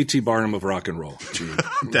 He's a P.T. Barnum of rock and roll.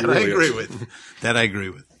 That I agree with. That I agree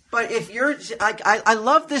with. But if you're, I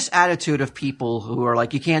love this attitude of people who are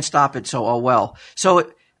like, you can't stop it, so well.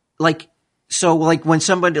 So when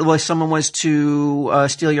someone was to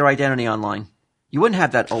steal your identity online, you wouldn't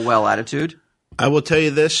have that well attitude. I will tell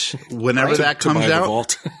you this: whenever that To buy comes the out,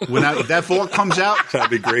 vault. when that vault comes out, That'd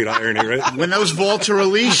be great irony, right? when those vaults are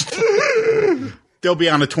released, they'll be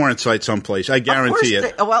on a torrent site someplace. I guarantee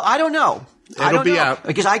it. Well, I don't know. I don't be know. out.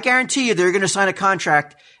 Because I guarantee you they're going to sign a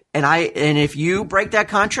contract, and if you break that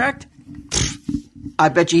contract, I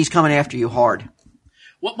bet you he's coming after you hard.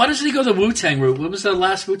 Why doesn't he go the Wu-Tang route? What was the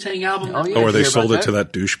last Wu-Tang album? Oh, yeah. Or they Hear about sold it that? to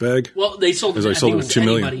that douchebag. Well, they sold As I it. sold think it was 2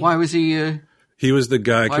 million. anybody. Why was he? He was the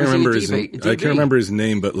guy. I Why can't was he remember a his. DB? I can't remember his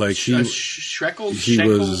name, but like he Schreckel? he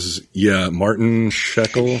Schenkel? was Martin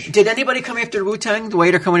Shekel. Did anybody come after Wu-Tang the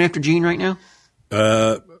way they're coming after Gene right now?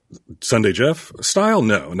 Sunday Jeff style?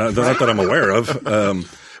 No, not that I'm aware of.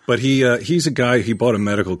 But he's a guy. He bought a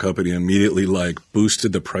medical company and immediately like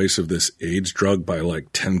boosted the price of this AIDS drug by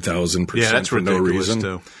like 10,000%. Yeah, that's for no ridiculous, reason.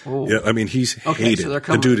 too. Yeah, I mean he's hated. So they're The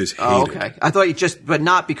coming. dude is hated. Oh, okay. I thought but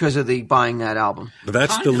not because of the buying that album. But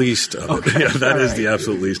that's the least of it. Yeah, that is the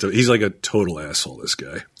absolute least of it. He's like a total asshole. This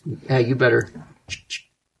guy. Hey, you better.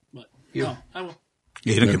 What? No, I will.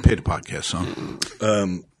 Yeah, he didn't get paid a podcast song.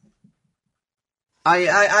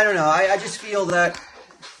 I don't know. I just feel that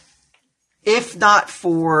if not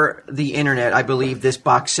for the internet, I believe this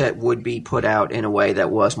box set would be put out in a way that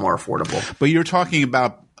was more affordable. But you're talking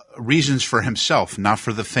about reasons for himself, not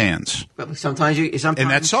for the fans. But sometimes And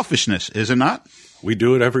that's selfishness, is it not? We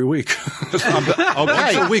do it every week.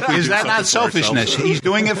 Okay, is that not selfishness? He's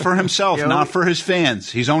doing it for himself, not for his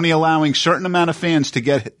fans. He's only allowing certain amount of fans to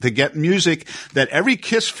get music that every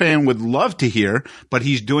Kiss fan would love to hear, but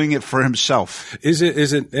he's doing it for himself. Is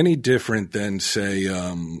it any different than, say,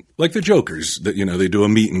 like the Jokers that, they do a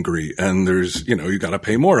meet and greet and there's, you got to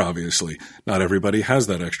pay more, obviously. Not everybody has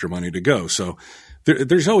that extra money to go. So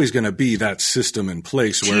there's always going to be that system in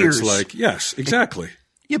place where Tiers. it's like, yes, exactly.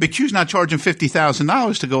 Yeah, but Q's not charging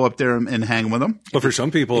 $50,000 to go up there and hang with him. But for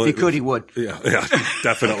some people, If he could, he would. Yeah,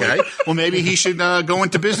 definitely. Okay. Well, maybe he should go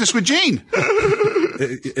into business with Gene.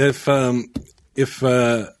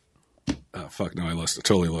 Oh fuck, no,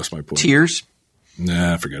 totally lost my point. Tears.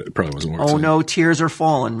 Nah, forget it. It probably wasn't worth Oh saying. no, tears are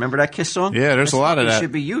falling. Remember that Kiss song? Yeah, there's a lot of It that.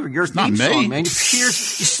 should be your not theme me. song, man.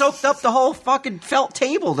 Tears. You soaked up the whole fucking felt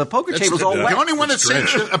table. The poker table's all The wet. only one that's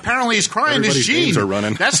apparently is crying Everybody's is Gene. names are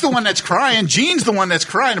running. That's the one that's crying. Gene's the one that's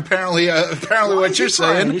crying. Apparently, what you're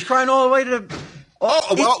saying. He's crying all the way to.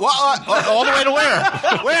 Oh, well, all the way to where?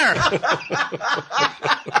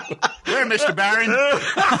 Where, Mr. Barron?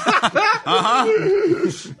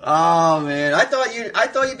 Oh man, I thought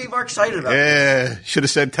you'd be more excited about it. Yeah, should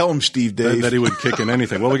have said, tell him, Steve Dave. That he would kick in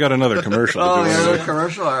anything. Well, we got another commercial. Oh, to do yeah, anyway. the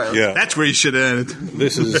commercial. All right. Yeah. That's where you should end.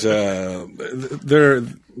 This is there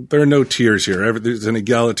are no tiers here. There's an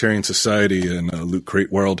egalitarian society in Loot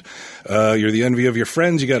Crate world. You're the envy of your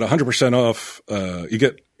friends. You get 100% off. You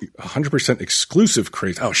get 100% exclusive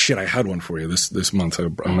crates. Oh shit, I had one for you this month. I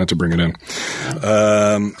meant to bring it in.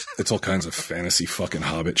 It's all kinds of fantasy fucking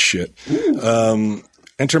Hobbit shit.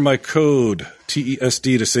 Enter my code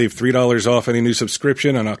TESD to save $3 off any new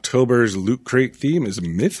subscription. And October's Loot Crate theme is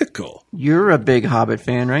mythical. You're a big Hobbit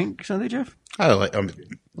fan, right? Sunday Jeff? I like.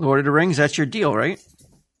 Lord of the Rings. That's your deal, right?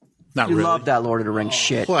 Not You really. love that Lord of the Rings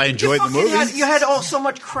shit. Well, I enjoyed the fucking movie. You had so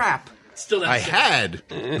much crap. Still, I that's had.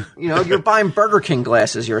 You're buying Burger King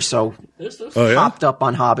glasses. You're so Oh yeah, hopped up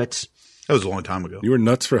on Hobbits. That was a long time ago. you were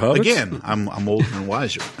nuts for Hobbits? Again, I'm older and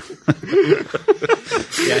wiser.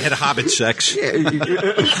 Yeah, I had a Hobbit sex.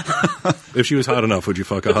 If she was hot enough, would you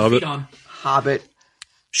fuck a Hobbit? feet on. Hobbit.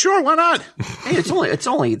 Sure, why not? Hey, it's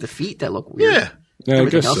only the feet that look weird. Yeah. Yeah, I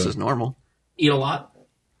Everything guess else so. is normal. Eat a lot.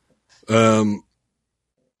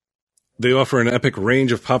 They offer an epic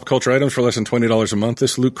range of pop culture items for less than $20 a month.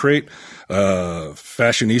 This Loot Crate,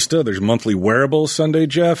 Fashionista. There's monthly wearables. Sunday,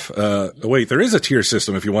 Jeff. Wait, there is a tier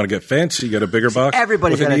system. If you want to get fancy, you get a bigger box.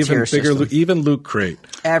 Everybody's with got an a even tier bigger, system. even Loot Crate.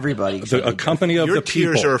 Everybody. A company of Your the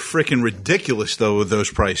people. tiers are freaking ridiculous, though, with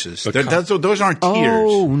those prices. Those aren't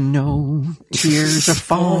tiers. Oh no, tears are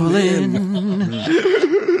falling.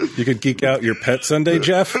 You could geek out your pet Sunday,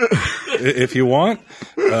 Jeff, if you want.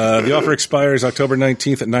 The offer expires October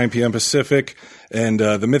 19th at 9 p.m. Pacific. And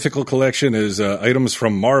the Mythical Collection is items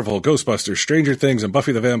from Marvel, Ghostbusters, Stranger Things, and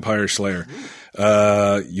Buffy the Vampire Slayer.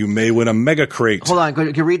 You may win a mega crate. Hold on,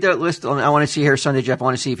 can you read that list? I want to see here, Sunday Jeff. I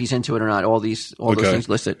want to see if he's into it or not. All those Okay. things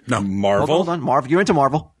listed. No, Marvel, Hold on, Marvel. You're into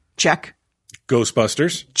Marvel? Check.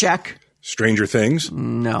 Ghostbusters, Check. Stranger Things.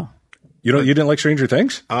 No. You didn't like Stranger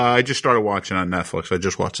Things? I just started watching on Netflix. I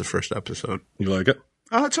just watched the first episode. You like it?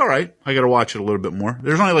 It's all right. I got to watch it a little bit more.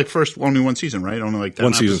 There's only only one season, right? Only like 10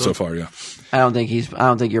 One season episodes? so far, yeah. I don't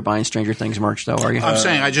think you're buying Stranger Things merch, though, are you? I'm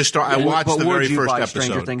saying I watched but the would very you first buy episode.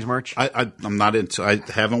 Stranger Things merch? I'm not into. I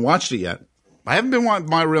haven't watched it yet. I haven't been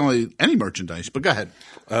buying really any merchandise. But go ahead.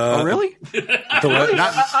 Oh, really?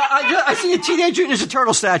 I see a Teenage Mutant Ninja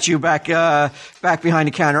Turtle statue back behind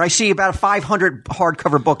the counter. I see about 500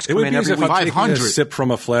 hardcover books It come would in be as every if week. I'm taking a 500. sip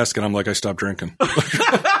from a flask and I'm like, I stopped drinking.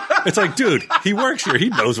 It's like, dude, he works here. He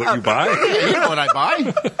knows what you buy. You know what I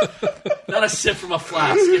buy? Not a sip from a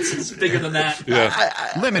flask. It's bigger than that.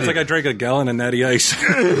 Yeah. Limited. It's like I drank a gallon of Natty Ice.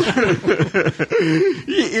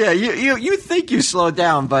 Yeah, you think you slowed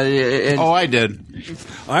down, but I did.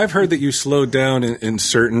 I've heard that you slowed down in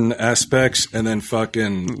certain aspects and then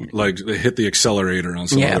fucking like hit the accelerator on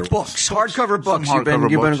some yeah, other books, hardcover books. hardcover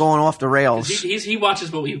You've been books. going off the rails. He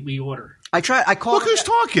watches what we order. I called Look who's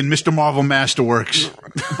talking, Mr. Marvel Masterworks.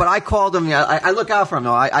 but I called them. Yeah, I look out for them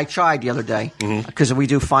though. I tried the other day because we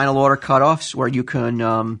do final order cutoffs where you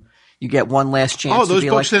can you get one last chance. Oh, to those be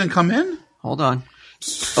books like, didn't come in? Hold on.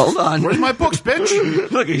 Where's my books, bitch?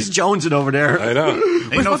 Look, he's jonesing over there. I know.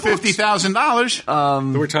 Ain't no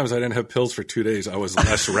 $50,000. There were times I didn't have pills for 2 days. I was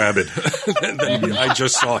less rabid than I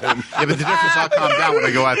just saw him. Yeah, but the difference, I'll calm down when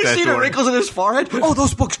I go out that See the door. wrinkles in his forehead? Oh,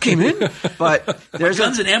 those books came in. But there's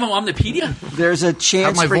Guns and Ammo Omnipedia. there's a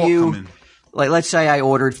chance my for vault come you. in. Like, let's say I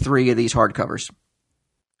ordered 3 of these hardcovers,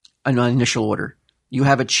 an initial order. You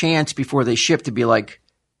have a chance before they ship to be like,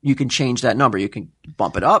 you can change that number. You can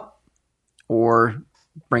bump it up or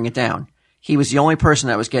bring it down. he was the only person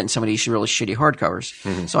that was getting some of these really shitty hardcovers.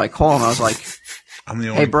 Mm-hmm. So I call him. I was like, I'm the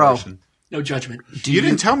only "Hey, bro, person. No judgment. You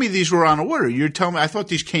didn't tell me these were on order. You're telling me. I thought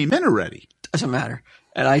these came in already. doesn't matter."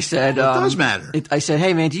 And I said, It does matter. I said,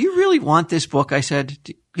 "Hey, man, do you really want this book?" I said,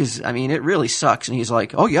 "Because I mean, it really sucks." And he's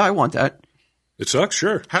like, "Oh yeah, I want that." It sucks,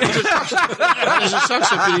 sure. How does it suck? How does it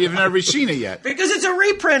suck if you've never seen it yet? Because it's a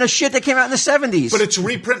reprint of shit that came out in the 70s. But it's a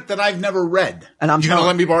reprint that I've never read. And I'm you gonna telling-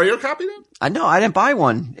 let me borrow your copy then? I know, I didn't buy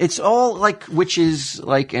one. It's all like witches,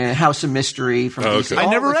 like House of Mystery from Oh, DC. okay. I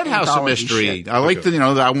All never this read House of anthology Mystery. shit. I like the,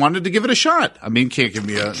 I wanted to give it a shot. I mean, can't give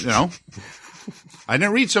me I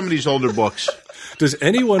didn't read some of these older books. Does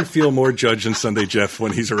anyone feel more judged than Sunday Jeff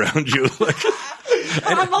when he's around you? Like,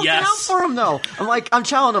 I'm looking Yes. out for him though. I'm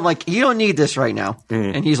telling him like, you don't need this right now.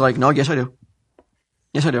 And he's like, no, yes I do.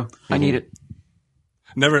 Yes I do. I need it.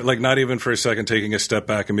 never, like, not even for a second taking a step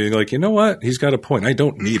back and being like, you know what? He's got a point. I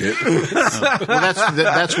don't need it. Well,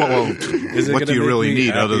 that's what. Well, Is it what do gonna you make really me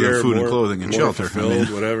need other happier, than food more- and clothing and more shelter? I fulfilled,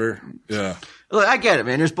 mean, whatever. Yeah. Look, I get it,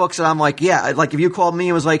 man. There's books that I'm like, yeah, like if you called me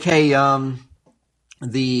and was like, hey,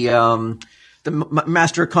 the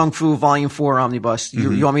Master of Kung Fu Volume 4 Omnibus,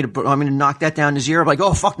 you want me to knock that down to zero? I'm like,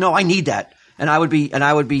 oh fuck no, I need that. And I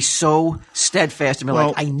would be so steadfast and be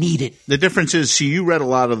like, I need it. the difference is, see, you read a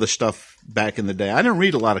lot of the stuff back in the day. I didn't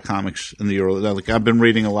read a lot of comics in the early. Like I've been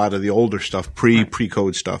reading a lot of the older stuff,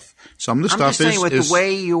 pre-code stuff. Some of the I'm stuff just saying, with is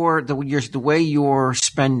the way you're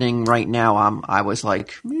spending right now, I was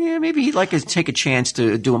like, yeah, maybe he'd like to take a chance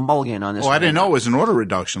to do a mulligan on this. Oh, I one. didn't know it was an order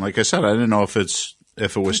reduction. Like I said, I didn't know if it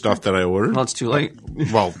was stuff that I ordered. Well, it's too late.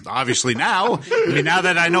 Well, obviously now. I mean, now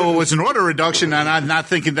that I know it was an order reduction, and I'm not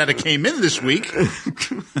thinking that it came in this week.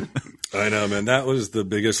 I know, man. That was the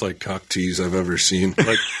biggest, like, cock tease I've ever seen.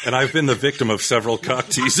 Like, and I've been the victim of several cock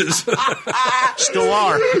teases. Still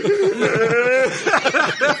are.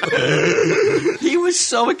 He was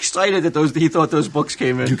so excited that he thought those books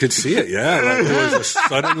came in. You could see it, yeah. Like, there was a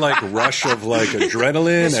sudden, like, rush of, like,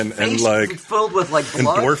 adrenaline and Face like, filled with like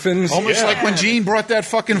blood. endorphins. Almost Yeah. like when Gene brought that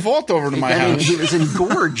fucking vault over to my I mean, house. he was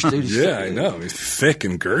engorged, dude. Yeah, I know. He's thick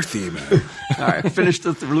and girthy, man. All right, finished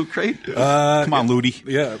the loot crate. Come on, Ludi.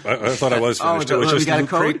 Yeah, I thought I was finished. Oh, It was we just got a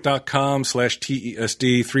code?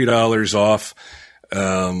 lootcrate.com/TESD, $3 off.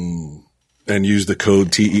 And use the code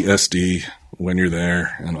TESD when you're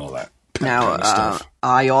there and all that Now, kind of stuff.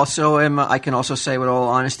 I can also say with all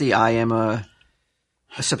honesty, I am a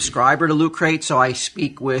subscriber to Loot Crate, so I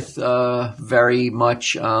speak with very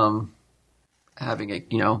much having a,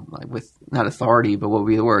 with not authority, but what would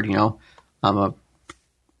be the word, I'm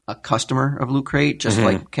a customer of Loot Crate, just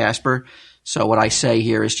like Casper. So what I say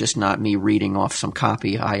here is just not me reading off some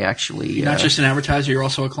copy. I actually... You're not just an advertiser, you're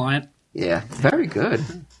also a client. Yeah, very good.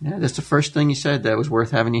 Yeah, that's the first thing you said that was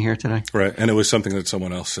worth having you here today. Right. And it was something that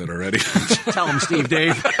someone else said already. Tell him, Steve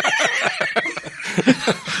Dave.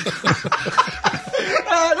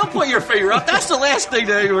 Don't put your finger up. That's the last thing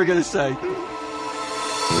that you were going to say.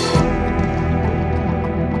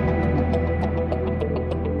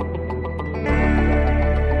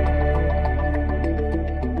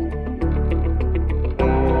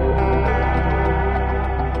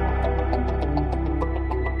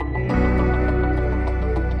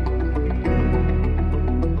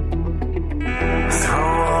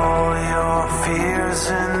 Throw all your fears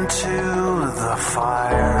into the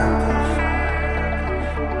fire.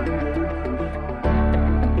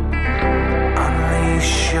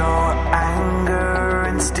 Unleash your anger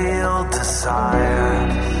and steel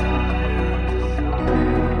desires.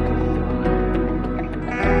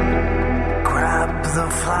 Grab the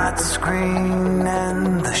flat screen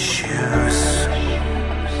and the shoes.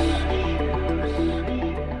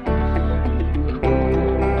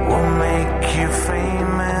 We'll make you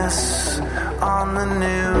famous on the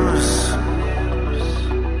news.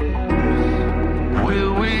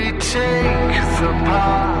 Will we take the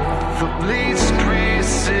path of least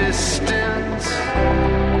resistance?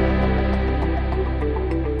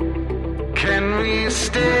 Can we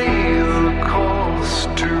stay the course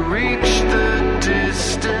to reach the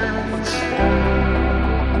distance?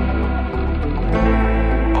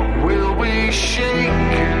 Or will we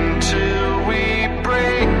shake until we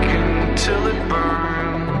break, until it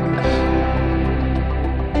burns?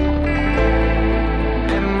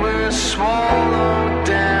 And we're swallowed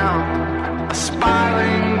down a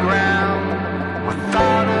spiraling ground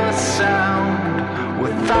without a sound.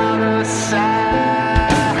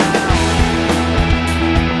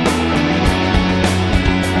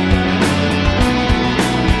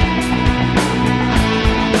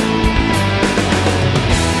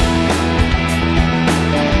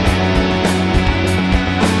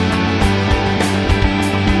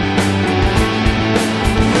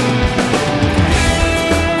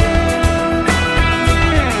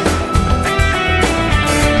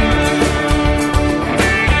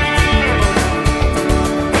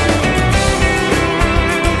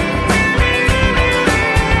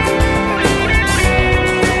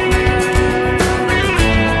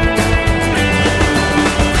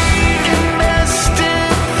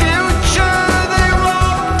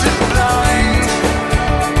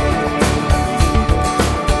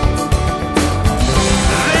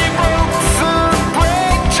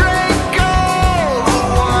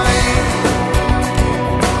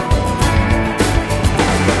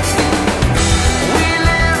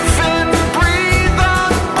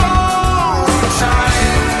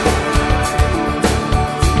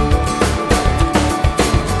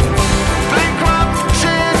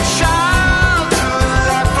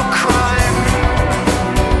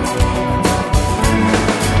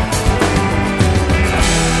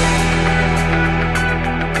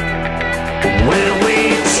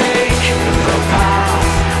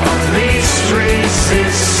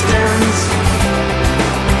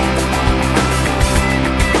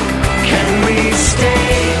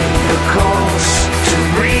 stay the course to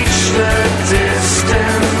reach the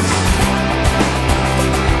distance?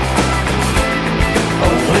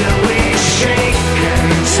 Or will we shake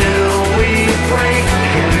until we break,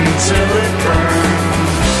 until it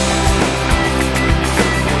burns?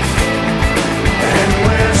 And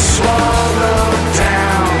we're swallowed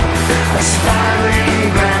down a spiraling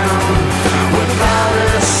ground without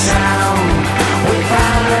a sound,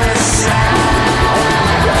 without a sound.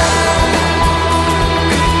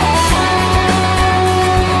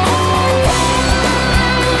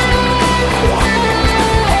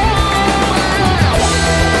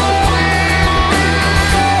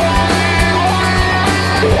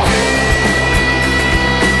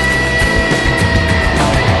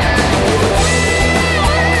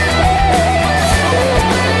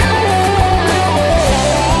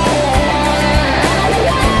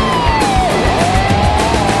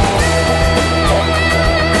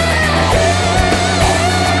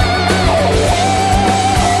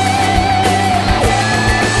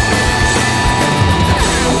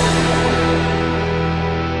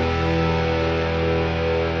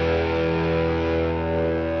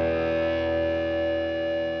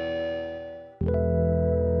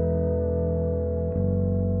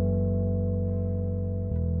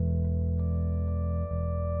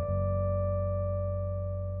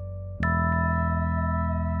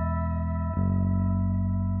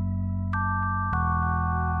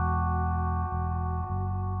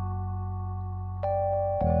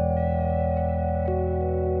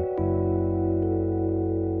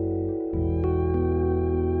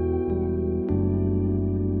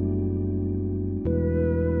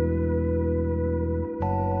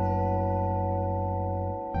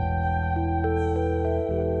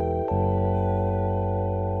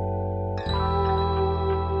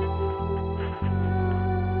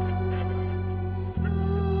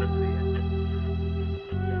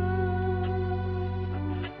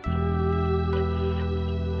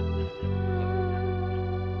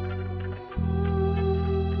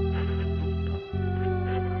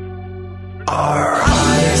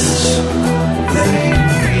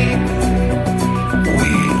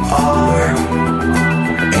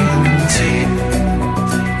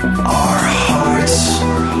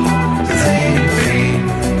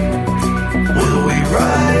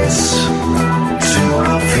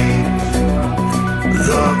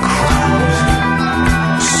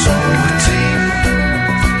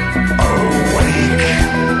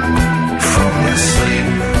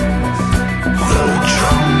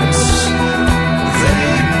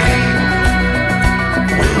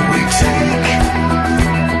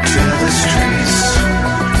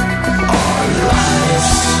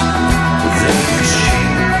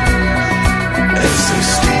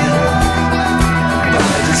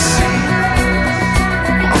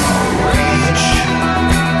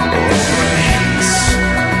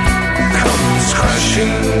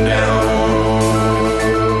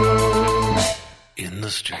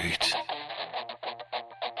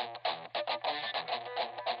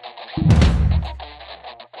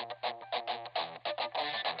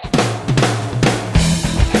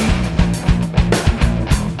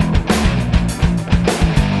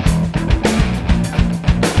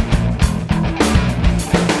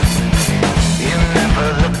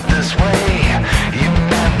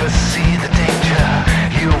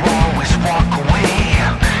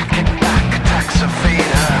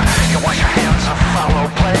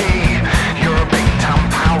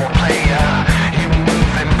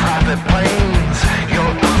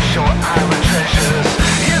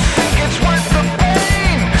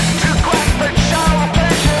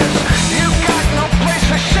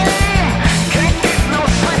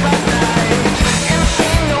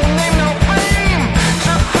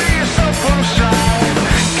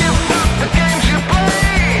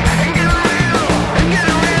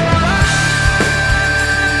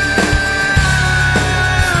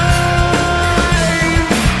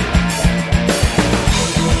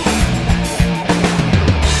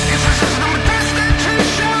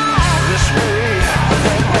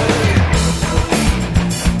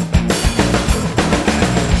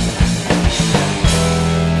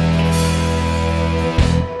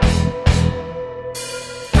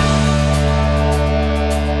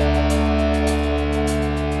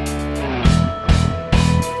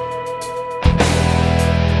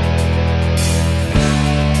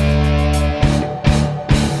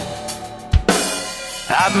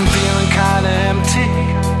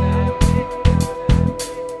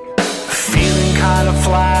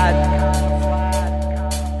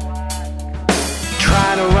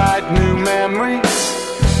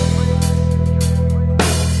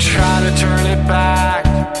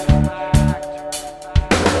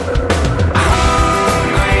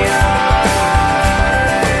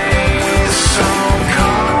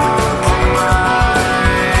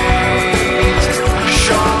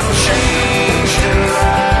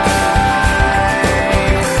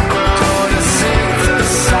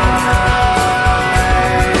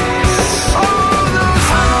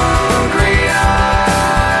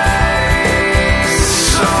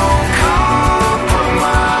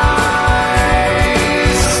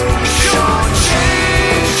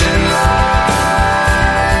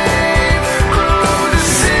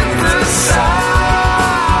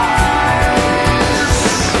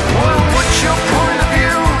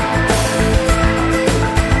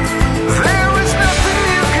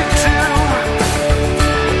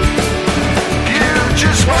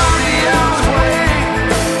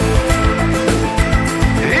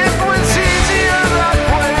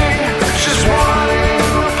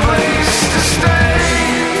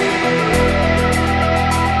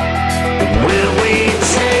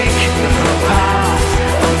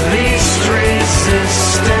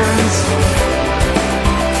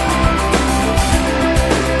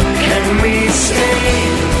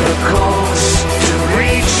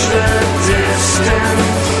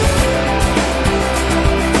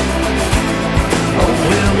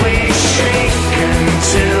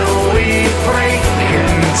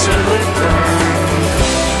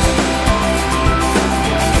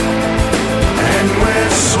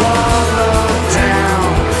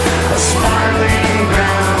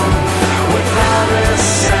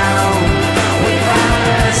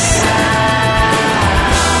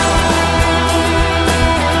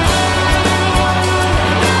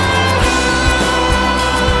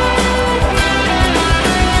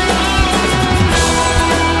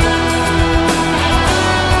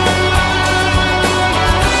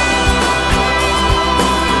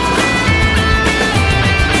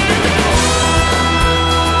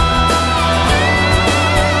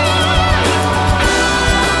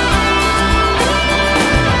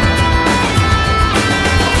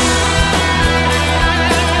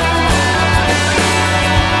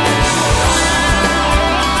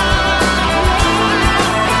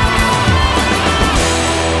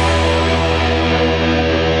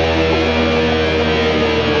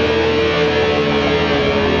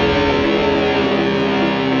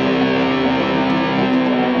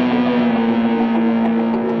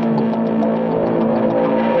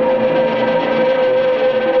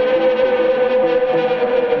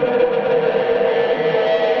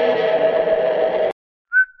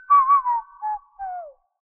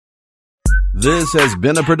 This has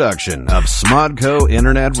been a production of Smodco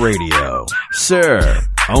Internet Radio. Sir,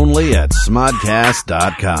 only at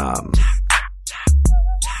smodcast.com.